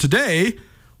 So today,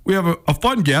 we have a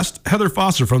fun guest. Heather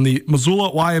Foster from the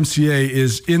Missoula YMCA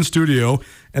is in studio,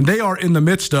 and they are in the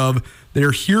midst of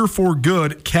their Here for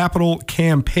Good capital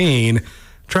campaign,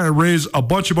 trying to raise a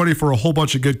bunch of money for a whole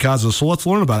bunch of good causes. So let's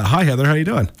learn about it. Hi, Heather. How you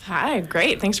doing? Hi.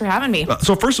 Great. Thanks for having me.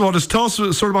 So first of all, just tell us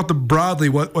sort of about broadly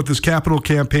what this capital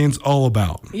campaign's all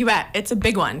about. You bet. It's a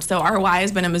big one. So our Y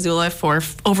has been in Missoula for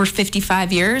over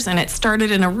 55 years, and it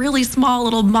started in a really small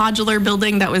little modular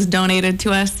building that was donated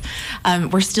to us.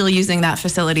 We're still using that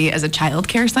facility as a child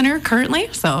care center currently.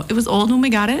 So it was old when we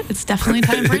got it. It's definitely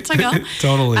time for it to go.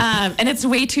 Totally. And it's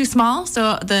way too small.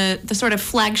 So the sort of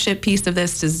flagship piece of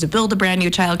this is to build a brand new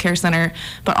child care center,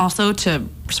 but also to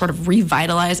sort of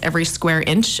revitalize every square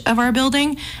inch of our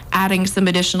building, adding some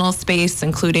additional space,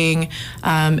 including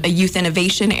a youth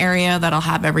innovation area that'll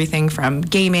have everything from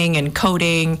gaming and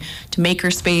coding to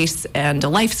makerspace and a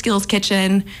life skills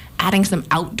kitchen, adding some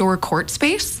outdoor court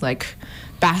space like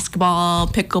basketball,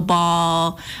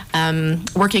 pickleball,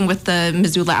 working with the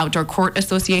Missoula Outdoor Court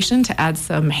Association to add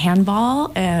some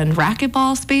handball and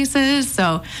racquetball spaces.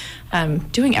 So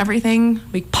doing everything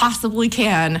we possibly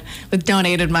can with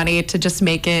donated money to just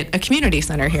make it a community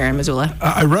center here in Missoula.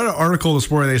 I read an article this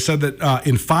morning. They said that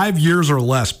in 5 years or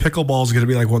less, pickleball is going to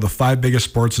be like one of the 5 biggest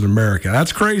sports in America.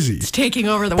 That's crazy. It's taking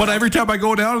over the world. But every time I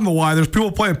go down in the Y, there's people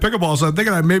playing pickleball, so I'm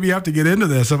thinking I maybe have to get into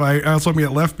this if I else I'm going to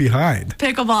get left behind.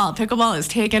 Pickleball is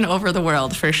taking over the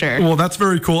world for sure. Well, that's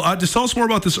very cool. Just tell us more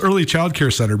about this early child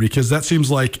care center, because that seems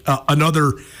like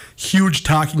another huge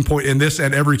talking point in this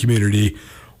and every community.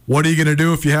 What are you going to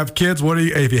do if you have kids?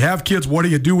 If you have kids, what do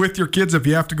you do with your kids if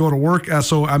you have to go to work?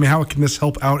 How can this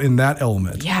help out in that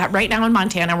element? Yeah, right now in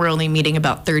Montana, we're only meeting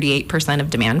about 38% of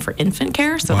demand for infant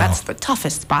care. So That's the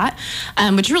toughest spot,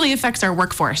 which really affects our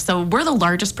workforce. So we're the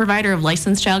largest provider of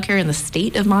licensed childcare in the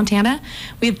state of Montana.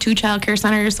 We have 2 childcare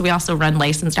centers. We also run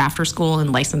licensed after school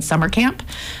and licensed summer camp.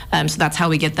 So that's how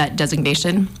we get that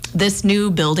designation. This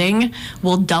new building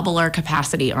will double our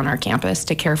capacity on our campus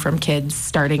to care for kids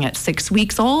starting at 6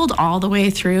 weeks old all the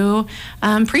way through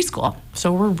preschool.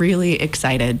 So we're really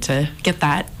excited to get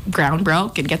that ground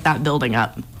broke and get that building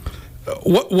up.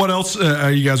 What else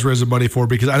are you guys raising money for?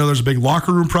 Because I know there's a big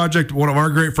locker room project. One of our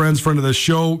great friends, friend of the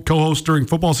show, co-host during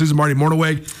football season, Marty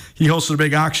Morneweg, he hosted a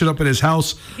big auction up at his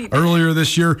house earlier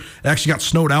this year. It actually got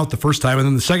snowed out the first time, and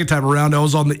then the second time around, I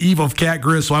was on the eve of Cat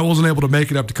Grizz, so I wasn't able to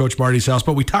make it up to Coach Marty's house.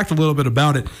 But we talked a little bit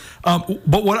about it.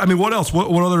 But what else?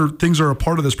 What other things are a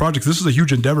part of this project? This is a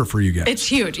huge endeavor for you guys. It's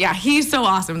huge. Yeah, he's so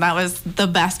awesome. That was the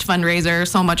best fundraiser.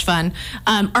 So much fun.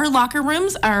 Our locker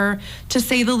rooms are, to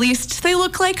say the least, they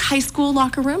look like high school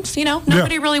locker rooms. You know,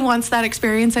 nobody really wants that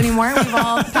experience anymore. We've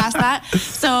all passed that.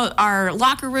 So our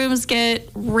locker rooms get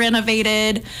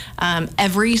renovated.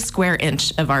 Every square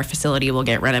inch of our facility will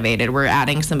get renovated. We're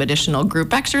adding some additional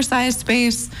group exercise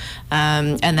space.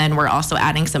 And then we're also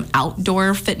adding some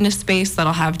outdoor fitness space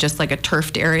that'll have just like a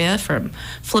turfed area from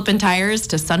flipping tires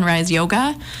to sunrise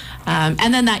yoga.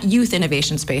 And then that youth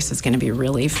innovation space is going to be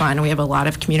really fun. We have a lot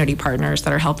of community partners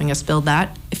that are helping us build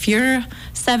that. If you're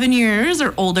 7 years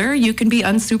or older, you can be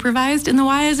unsupervised in the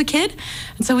Y as a kid.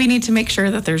 And so we need to make sure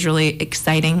that there's really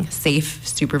exciting, safe,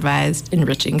 supervised,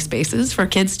 enriching spaces for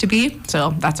kids to be.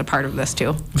 So that's a part of this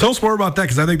too. Tell us more about that,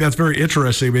 because I think that's very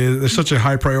interesting. I mean, there's such a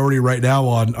high priority right now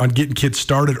on getting kids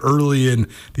started early in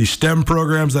these STEM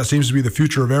programs. That seems to be the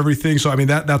future of everything. So, I mean,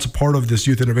 that's a part of this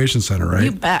Youth Innovation Center, right?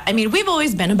 You bet. I mean, we've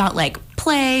always been about like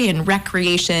play and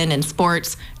recreation and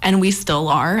sports, and we still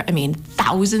are. I mean,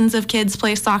 thousands of kids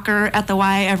play soccer at the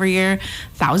Y every year.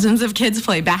 Thousands of kids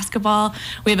play basketball.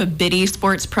 We have a biddy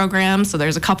sports program, so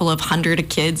there's a couple of hundred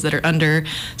kids that are under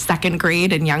second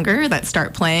grade and younger that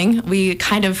start playing. We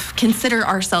kind of consider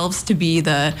ourselves to be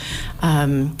the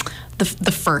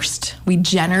the first. We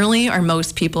generally are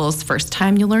most people's first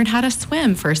time you learn how to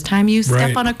swim, first time you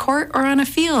step on a court or on a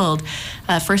field,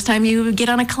 first time you get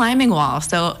on a climbing wall.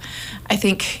 So I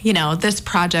think, this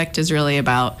project is really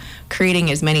about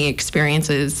creating as many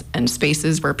experiences and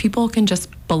spaces where people can just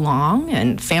belong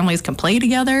and families can play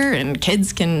together and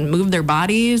kids can move their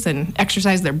bodies and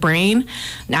exercise their brain.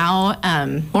 Now,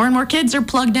 more and more kids are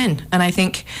plugged in, and I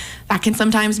think that can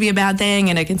sometimes be a bad thing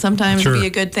and it can sometimes be a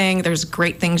good thing. There's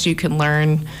great things you can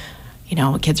learn.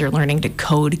 Kids are learning to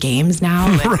code games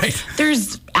now. Right.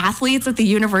 There's athletes at the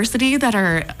university that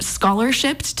are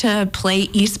scholarshiped to play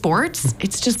esports.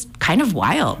 It's just kind of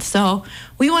wild. So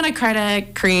we want to try to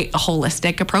create a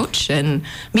holistic approach and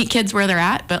meet kids where they're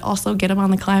at, but also get them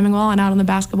on the climbing wall and out on the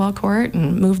basketball court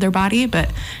and move their body. But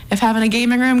if having a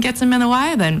gaming room gets them in the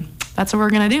Y, then that's what we're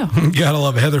going to do. Gotta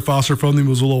love it. Heather Foster from the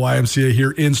Missoula YMCA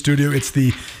here in studio. It's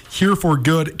the Here for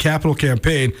Good capital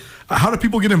campaign. How do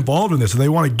people get involved in this? Do they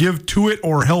want to give to it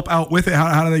or help out with it?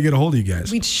 How do they get a hold of you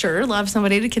guys? We'd sure love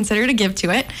somebody to consider to give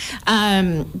to it.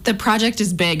 The project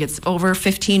is big. It's over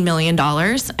 $15 million,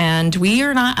 and we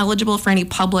are not eligible for any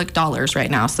public dollars right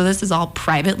now. So this is all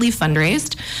privately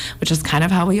fundraised, which is kind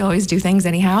of how we always do things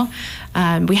anyhow.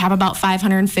 We have about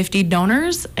 550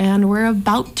 donors, and we're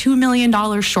about $2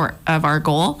 million short of our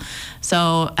goal.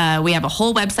 So we have a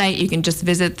whole website. You can just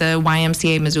visit the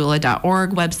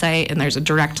YMCAMissoula.org website, and there's a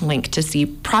direct link to see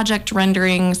project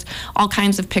renderings, all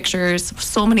kinds of pictures,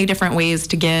 so many different ways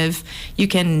to give. You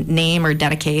can name or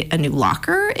dedicate a new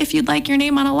locker if you'd like your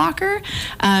name on a locker.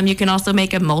 You can also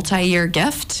make a multi-year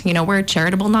gift. We're a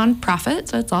charitable nonprofit,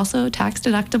 so it's also tax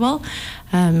deductible.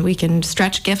 We can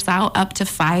stretch gifts out up to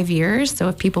 5 years. So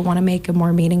if people want to make a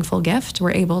more meaningful gift,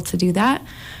 we're able to do that.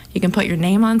 You can put your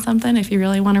name on something if you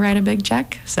really want to write a big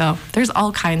check. So there's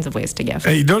all kinds of ways to give.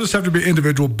 Hey, you don't just have to be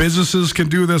individual. Businesses can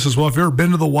do this as well. If you've ever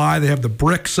been to the Y, they have the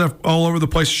bricks all over the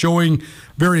place showing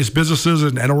various businesses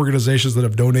and organizations that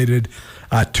have donated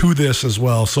to this as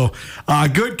well. So a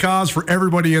good cause for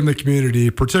everybody in the community,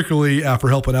 particularly for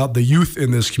helping out the youth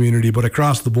in this community, but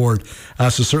across the board. So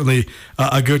certainly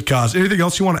a good cause. Anything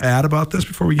else you want to add about this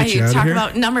before we get you out of here? Talk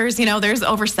about numbers. There's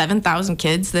over 7,000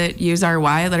 kids that use our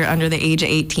Y that are under the age of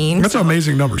 18. That's an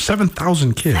amazing number.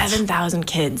 7,000 kids. 7,000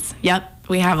 kids. Yep.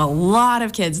 We have a lot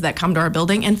of kids that come to our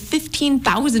building and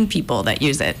 15,000 people that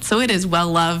use it. So it is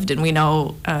well loved, and we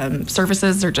know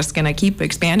services are just going to keep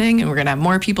expanding, and we're going to have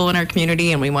more people in our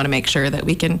community, and we want to make sure that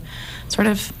we can sort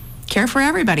of care for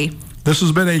everybody. This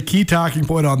has been a key talking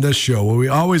point on this show, where we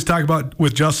always talk about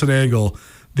with Justin Angle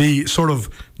the sort of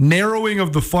narrowing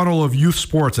of the funnel of youth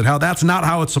sports and how that's not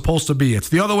how it's supposed to be. It's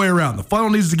the other way around. The funnel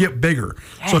needs to get bigger.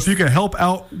 Yes. So if you can help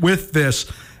out with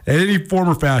this in any form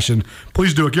or fashion,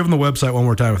 please do it. Give them the website one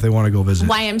more time if they want to go visit.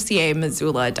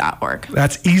 YMCAMissoula.org.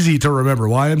 That's easy to remember.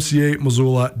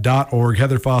 YMCAMissoula.org.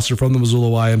 Heather Foster from the Missoula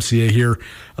YMCA here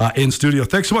in studio.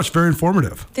 Thanks so much. Very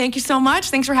informative. Thank you so much.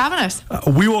 Thanks for having us.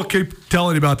 We will keep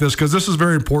telling you about this because this is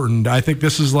very important. I think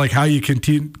this is like how you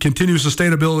continue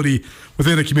sustainability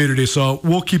within a community. So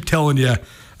we'll keep telling you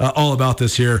all about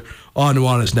this here on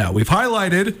Nuanez Now. We've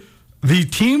highlighted the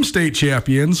team state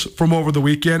champions from over the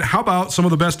weekend. How about some of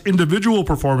the best individual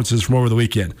performances from over the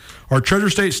weekend? Our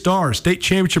Treasure State Stars state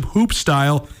championship hoop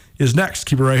style is next.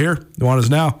 Keep it right here. Nuanez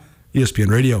Now, ESPN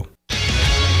Radio.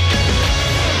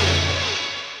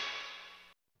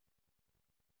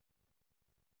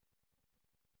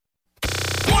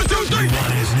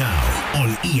 Nuanez Now on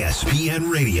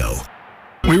ESPN Radio.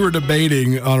 We were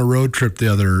debating on a road trip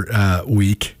the other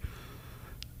week.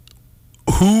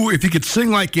 Who, if you could sing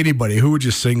like anybody, who would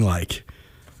you sing like?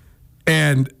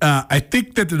 And I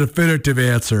think that the definitive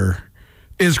answer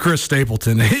is Chris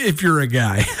Stapleton, if you're a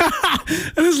guy.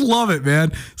 I just love it,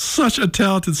 man. Such a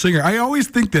talented singer. I always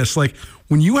think this, like,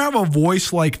 when you have a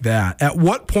voice like that, at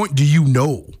what point do you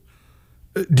know?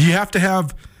 Do you have to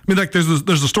have, I mean, like, there's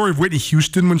a story of Whitney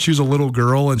Houston when she was a little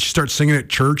girl and she starts singing at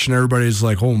church and everybody's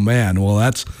like, oh, man, well,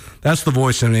 that's the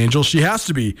voice of an angel. She has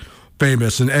to be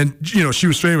famous, and she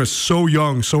was famous so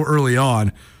young, so early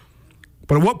on.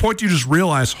 But at what point do you just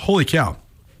realize, holy cow,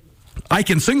 I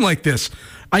can sing like this.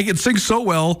 I can sing so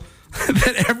well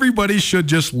that everybody should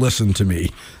just listen to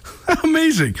me.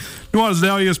 Amazing. Nuanez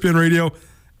Now, ESPN Radio,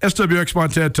 SWX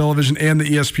Montana Television, and the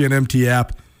ESPN MT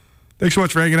app. Thanks so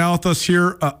much for hanging out with us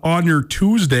here on your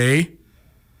Tuesday.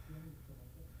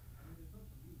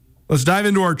 Let's dive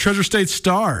into our Treasure State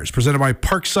Stars, presented by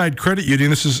Parkside Credit Union.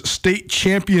 This is state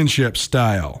championship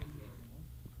style.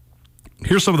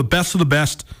 Here's some of the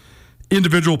best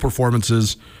individual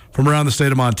performances from around the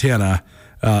state of Montana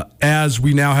as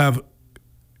we now have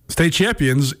state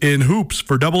champions in hoops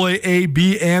for AA, A,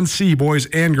 B, and C, boys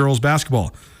and girls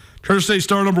basketball. Treasure State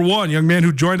star number 1, young man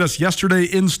who joined us yesterday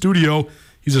in studio.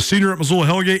 He's a senior at Missoula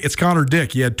Hellgate. It's Connor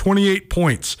Dick. He had 28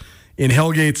 points in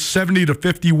Hellgate's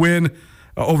 70-50 win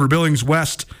over Billings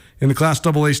West in the Class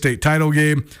AA state title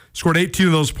game. Scored 18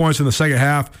 of those points in the second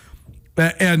half.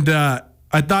 And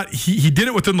I thought he did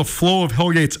it within the flow of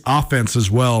Hellgate's offense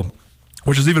as well,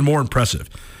 which is even more impressive.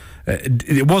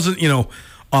 It wasn't,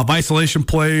 isolation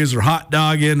plays or hot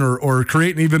dogging or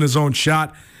creating even his own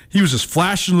shot. He was just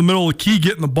flashing in the middle of the key,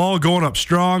 getting the ball, going up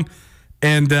strong,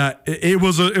 and it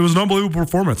was an unbelievable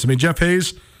performance. I mean, Jeff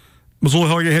Hayes, Missoula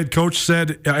Hellgate head coach,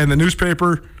 said in the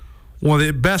newspaper, one of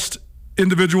the best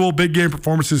individual big game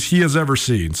performances he has ever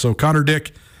seen. So Connor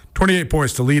Dick, 28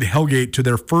 points to lead Hellgate to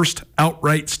their first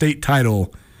outright state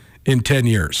title in 10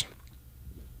 years.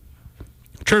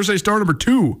 Treasure State star number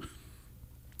 2,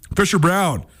 Fisher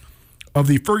Brown of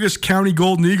the Fergus County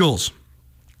Golden Eagles.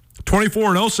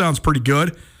 24-0 sounds pretty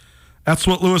good. That's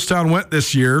what Lewistown went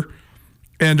this year.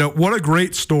 And what a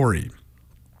great story.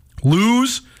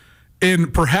 Lose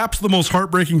in perhaps the most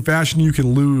heartbreaking fashion you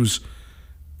can lose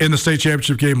in the state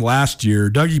championship game last year.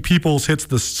 Dougie Peoples hits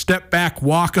the step-back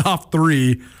walk-off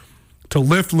 3 to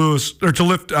lift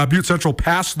Butte Central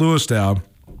past Lewistown.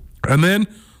 And then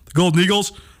the Golden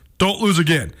Eagles don't lose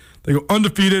again. They go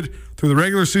undefeated through the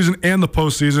regular season and the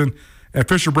postseason. And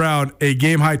Fisher Brown, a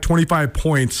game-high 25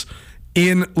 points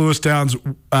in Lewistown's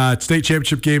state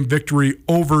championship game victory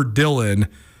over Dillon.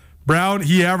 Brown,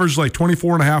 he averaged like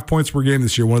 24.5 points per game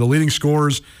this year, one of the leading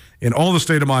scorers in all the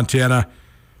state of Montana.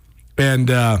 And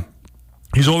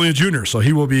he's only a junior, so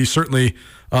he will be certainly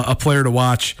a player to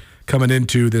watch coming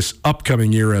into this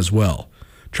upcoming year as well.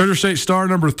 Treasure State star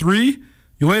number 3,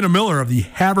 Elena Miller of the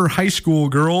Havre High School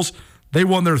girls. They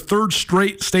won their 3rd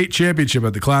straight state championship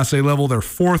at the Class A level, their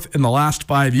 4th in the last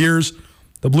 5 years.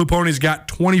 The Blue Ponies got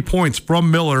 20 points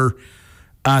from Miller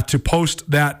to post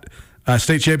that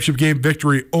state championship game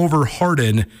victory over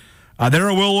Hardin. They're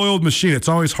a well-oiled machine. It's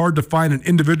always hard to find an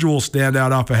individual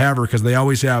standout off of Havre because they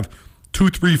always have 2,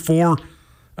 3, 4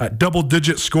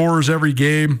 double-digit scorers every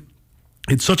game.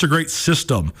 It's such a great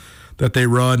system that they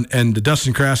run. And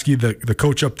Dustin Kraske, the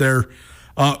coach up there,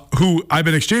 who I've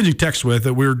been exchanging texts with,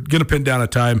 that we're going to pin down a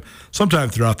time sometime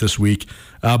throughout this week.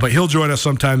 But he'll join us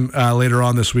sometime later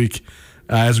on this week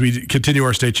as we continue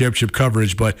our state championship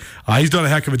coverage. But he's done a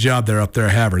heck of a job there up there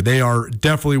at Havre. They are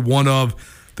definitely one of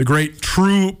the great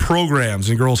true programs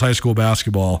in girls high school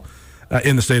basketball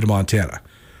in the state of Montana.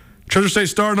 Treasure State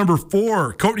star number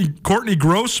 4, Courtney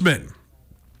Grossman.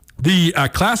 The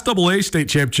Class AA state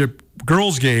championship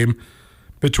girls game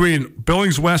between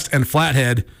Billings West and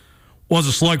Flathead was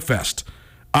a slugfest.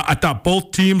 I thought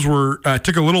both teams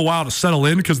took a little while to settle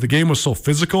in because the game was so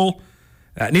physical.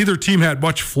 Neither team had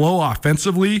much flow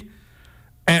offensively,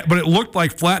 but it looked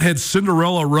like Flathead's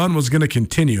Cinderella run was going to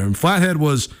continue. And Flathead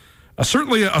was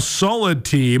certainly a solid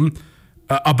team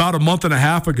about a month and a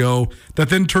half ago that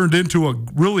then turned into a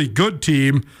really good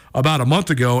team about a month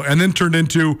ago and then turned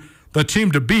into the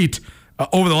team to beat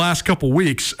over the last couple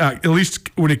weeks, at least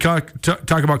when you talk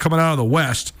about coming out of the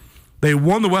West. They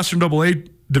won the Western AA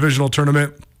divisional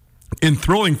tournament in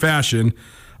thrilling fashion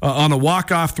on a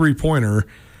walk-off three-pointer.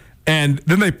 And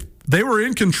then they were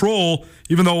in control,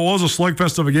 even though it was a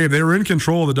slugfest of a game. They were in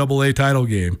control of the AA title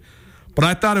game. But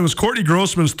I thought it was Courtney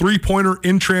Grossman's three-pointer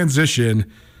in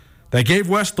transition that gave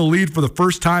West the lead for the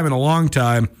first time in a long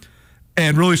time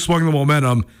and really swung the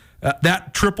momentum.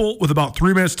 That triple with about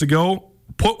 3 minutes to go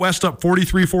put West up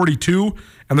 43-42,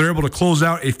 and they're able to close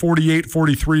out a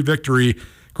 48-43 victory.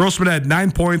 Grossman had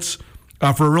 9 points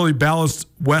for a really balanced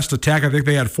West attack. I think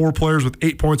they had 4 players with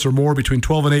 8 points or more, between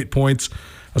 12 and 8 points.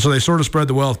 So they sort of spread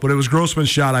the wealth. But it was Grossman's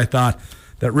shot, I thought,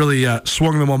 that really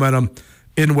swung the momentum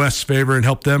in West's favor and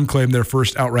helped them claim their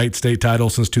first outright state title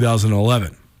since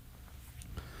 2011.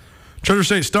 Treasure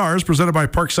State Stars, presented by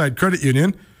Parkside Credit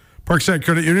Union. Parkside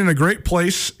Credit Union, a great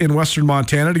place in western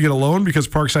Montana to get a loan because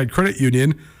Parkside Credit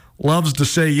Union loves to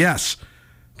say yes.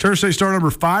 Treasure State star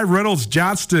number 5, Reynolds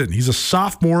Johnston. He's a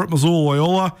sophomore at Missoula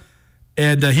Loyola,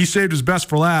 and he saved his best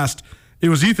for last. It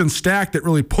was Ethan Stack that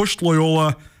really pushed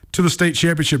Loyola to the state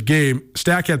championship game.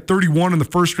 Stack had 31 in the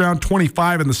first round,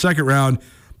 25 in the second round,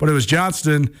 but it was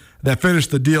Johnston that finished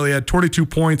the deal. He had 22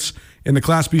 points in the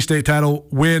Class B state title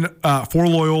win for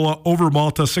Loyola over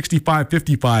Malta,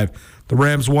 65-55. The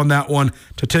Rams won that one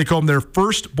to take home their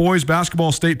first boys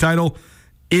basketball state title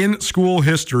in school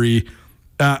history.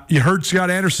 You heard Scott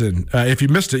Anderson. If you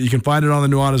missed it, you can find it on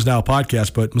the Nuanez Now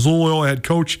podcast. But Missoula Loyola head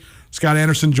coach Scott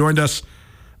Anderson joined us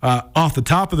off the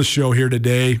top of the show here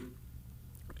today.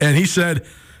 And he said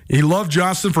he loved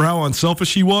Johnston for how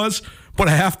unselfish he was. But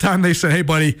at halftime, they said, hey,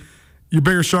 buddy, you're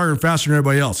bigger, stronger, and faster than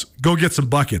everybody else. Go get some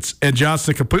buckets. And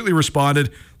Johnston completely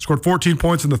responded, scored 14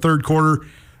 points in the third quarter,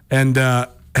 and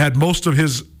had most of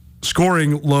his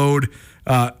scoring load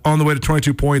on the way to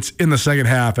 22 points in the second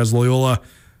half as Loyola,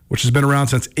 which has been around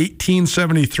since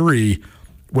 1873,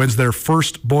 wins their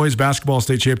first boys basketball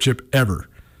state championship ever.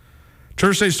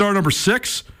 Treasure State star number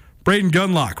 6, Braden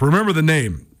Gunlock. Remember the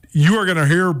name. You are going to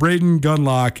hear Braden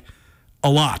Gunlock a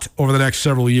lot over the next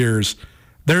several years.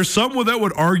 There's someone that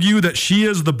would argue that she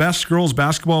is the best girls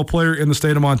basketball player in the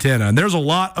state of Montana. And there's a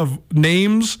lot of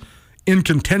names in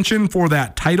contention for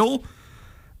that title.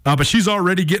 But she's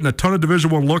already getting a ton of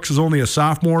Division I looks as only a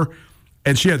sophomore.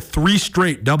 And she had 3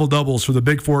 straight double-doubles for the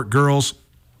Big Fork girls.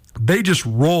 They just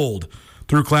rolled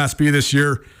through Class B this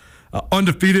year,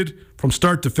 undefeated from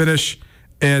start to finish.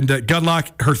 And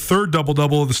Gunlock, her third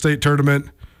double-double of the state tournament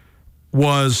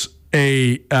was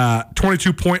a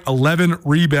 22-point,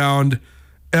 11-rebound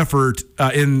effort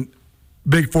in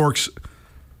Big Fork's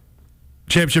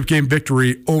championship game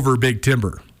victory over Big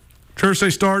Timber. Treasure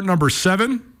State star number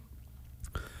 7,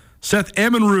 Seth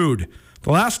Ammonrood.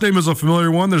 The last name is a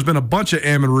familiar one. There's been a bunch of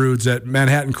Ammonroods at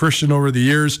Manhattan Christian over the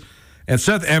years. And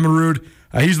Seth Ammonrood,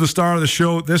 he's the star of the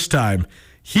show this time.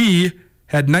 He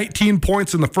had 19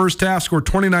 points in the first half, scored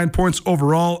 29 points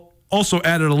overall, also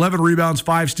added 11 rebounds,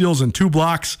 5 steals, and 2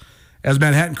 blocks as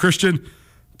Manhattan Christian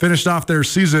finished off their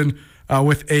season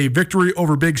with a victory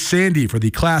over Big Sandy for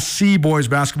the Class C boys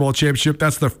basketball championship.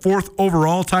 That's the 4th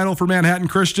overall title for Manhattan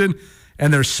Christian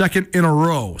and their 2nd in a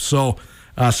row. So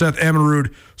Seth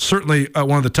Ammonrood, certainly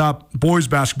one of the top boys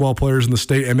basketball players in the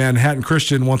state, and Manhattan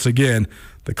Christian, once again,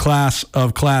 the class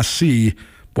of Class C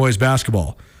boys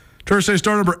basketball. Treasure State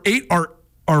star number 8,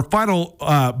 our final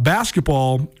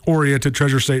basketball-oriented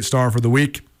Treasure State star for the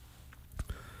week,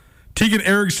 Tegan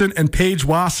Erickson and Paige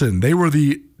Wasson. They were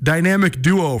the dynamic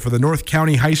duo for the North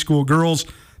County High School girls.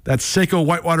 That's Saco,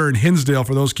 Whitewater, and Hinsdale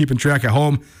for those keeping track at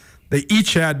home. They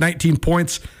each had 19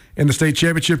 points in the state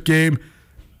championship game.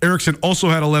 Erickson also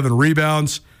had 11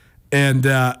 rebounds, and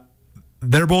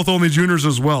they're both only juniors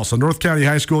as well. So North County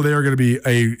High School, they are going to be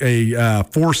a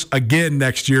force again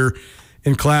next year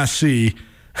in Class C.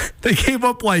 They gave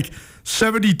up like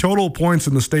 70 total points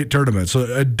in the state tournament. So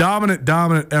a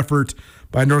dominant effort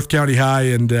by North County High,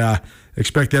 and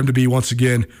expect them to be, once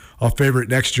again, a favorite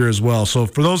next year as well. So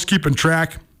for those keeping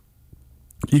track,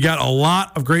 you got a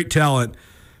lot of great talent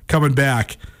coming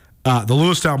back. The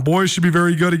Lewistown boys should be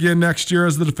very good again next year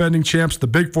as the defending champs. The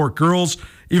Big Fork girls,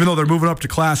 even though they're moving up to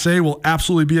Class A, will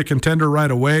absolutely be a contender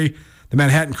right away. The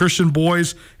Manhattan Christian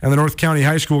boys and the North County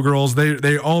High School girls,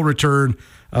 they all return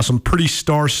some pretty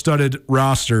star-studded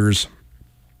rosters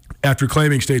after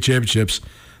claiming state championships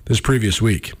this previous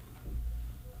week.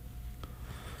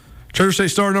 Treasure State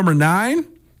star number 9,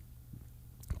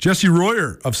 Jesse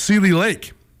Royer of Seeley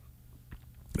Lake.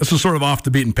 This is sort of off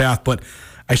the beaten path, but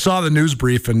I saw the news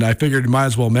brief and I figured you might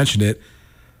as well mention it.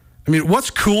 I mean, what's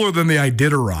cooler than the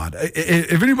Iditarod?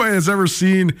 If anybody has ever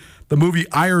seen the movie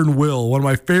Iron Will, one of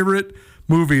my favorite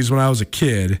movies when I was a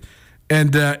kid,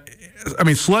 and I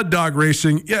mean, sled dog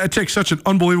racing, yeah, it takes such an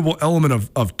unbelievable element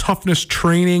of toughness,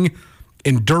 training,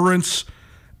 endurance,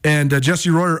 and Jesse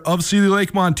Royer of Seeley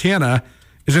Lake, Montana,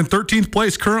 is in 13th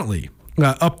place currently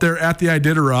up there at the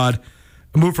Iditarod.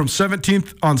 Moved from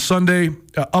 17th on Sunday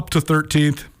up to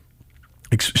 13th.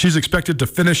 She's expected to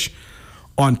finish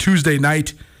on Tuesday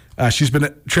night. She's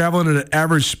been traveling at an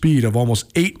average speed of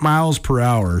almost 8 miles per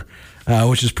hour,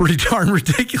 which is pretty darn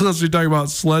ridiculous. We're talking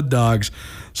about sled dogs.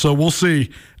 So we'll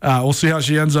see. We'll see how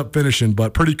she ends up finishing,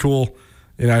 but pretty cool.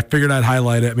 And I figured I'd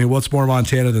highlight it. I mean, what's more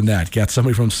Montana than that? Got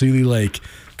somebody from Seeley Lake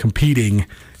competing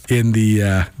in the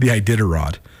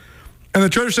Iditarod. And the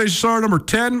Treasure State star number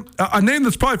 10, a name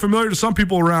that's probably familiar to some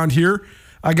people around here,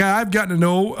 a guy I've gotten to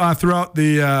know throughout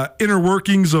the inner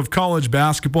workings of college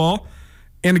basketball,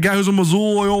 and a guy who's a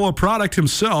Missoula Loyola product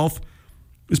himself,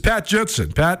 is Pat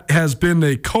Jensen. Pat has been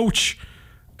a coach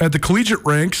at the collegiate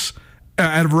ranks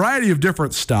at a variety of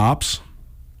different stops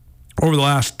over the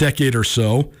last decade or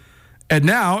so. And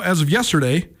now, as of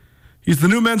yesterday, he's the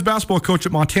new men's basketball coach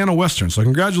at Montana Western. So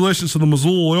congratulations to the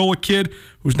Missoula Loyola kid,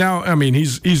 who's now, I mean,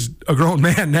 he's a grown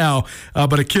man now,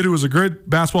 but a kid who was a great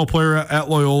basketball player at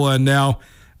Loyola and now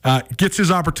gets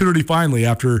his opportunity finally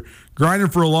after grinding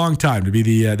for a long time to be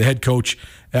the head coach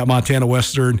at Montana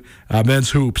Western men's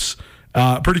hoops.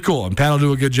 Pretty cool. And Pat will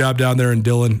do a good job down there in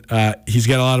Dillon. He's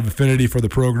got a lot of affinity for the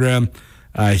program.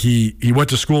 He went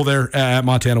to school there at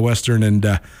Montana Western,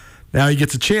 and now he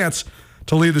gets a chance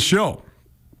to lead the show.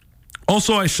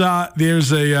 Also, I saw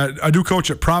there's a new coach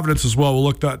at Providence as well. We'll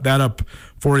look that up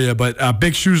for you, but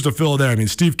big shoes to fill there. I mean,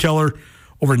 Steve Keller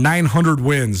over 900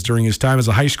 wins during his time as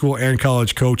a high school and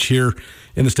college coach here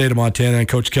in the state of Montana. And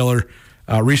Coach Keller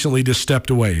recently just stepped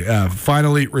away.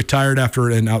 Finally retired after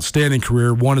an outstanding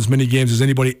career, won as many games as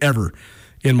anybody ever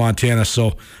in Montana.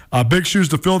 So big shoes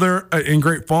to fill there in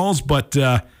Great Falls, but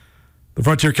the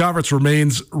Frontier Conference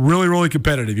remains really, really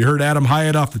competitive. You heard Adam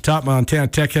Hyatt off the top, Montana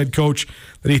Tech head coach,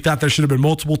 that he thought there should have been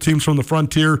multiple teams from the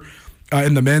Frontier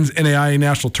in the men's NAIA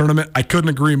national tournament. I couldn't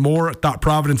agree more. I thought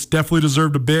Providence definitely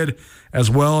deserved a bid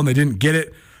as well, and they didn't get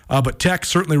it. But Tech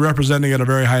certainly representing at a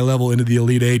very high level into the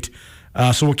Elite Eight.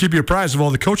 So we'll keep you apprised of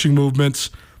all the coaching movements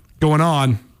going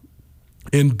on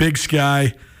in Big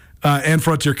Sky and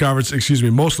Frontier Conference,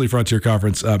 mostly Frontier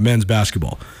Conference men's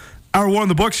basketball. Hour 1 in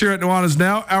the books here at Nuanez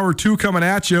Now. Hour 2 coming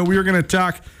at you. We are going to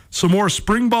talk some more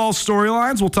spring ball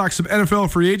storylines. We'll talk some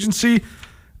NFL free agency.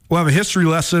 We'll have a history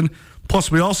lesson. Plus,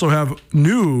 we also have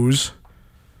news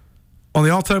on the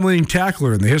all-time leading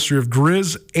tackler in the history of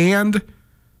Grizz and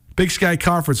Big Sky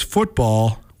Conference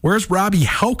football. Where's Robbie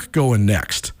Hauk going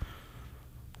next?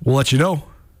 We'll let you know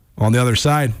on the other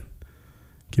side.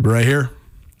 Keep it right here.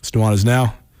 It's Nuanez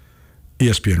Now,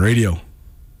 ESPN Radio.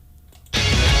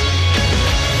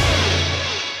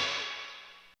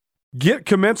 Get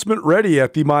commencement ready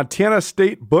at the Montana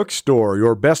State Bookstore,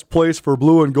 your best place for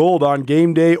blue and gold on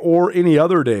game day or any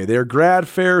other day. Their grad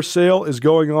fair sale is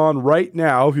going on right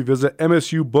now if you visit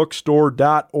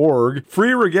msubookstore.org.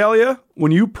 Free regalia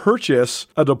when you purchase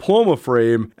a diploma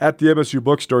frame at the MSU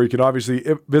Bookstore. You can obviously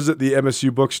visit the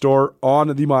MSU Bookstore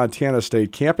on the Montana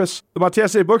State campus. The Montana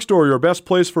State Bookstore, your best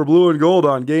place for blue and gold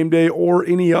on game day or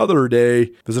any other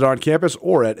day. Visit on campus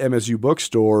or at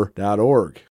msubookstore.org.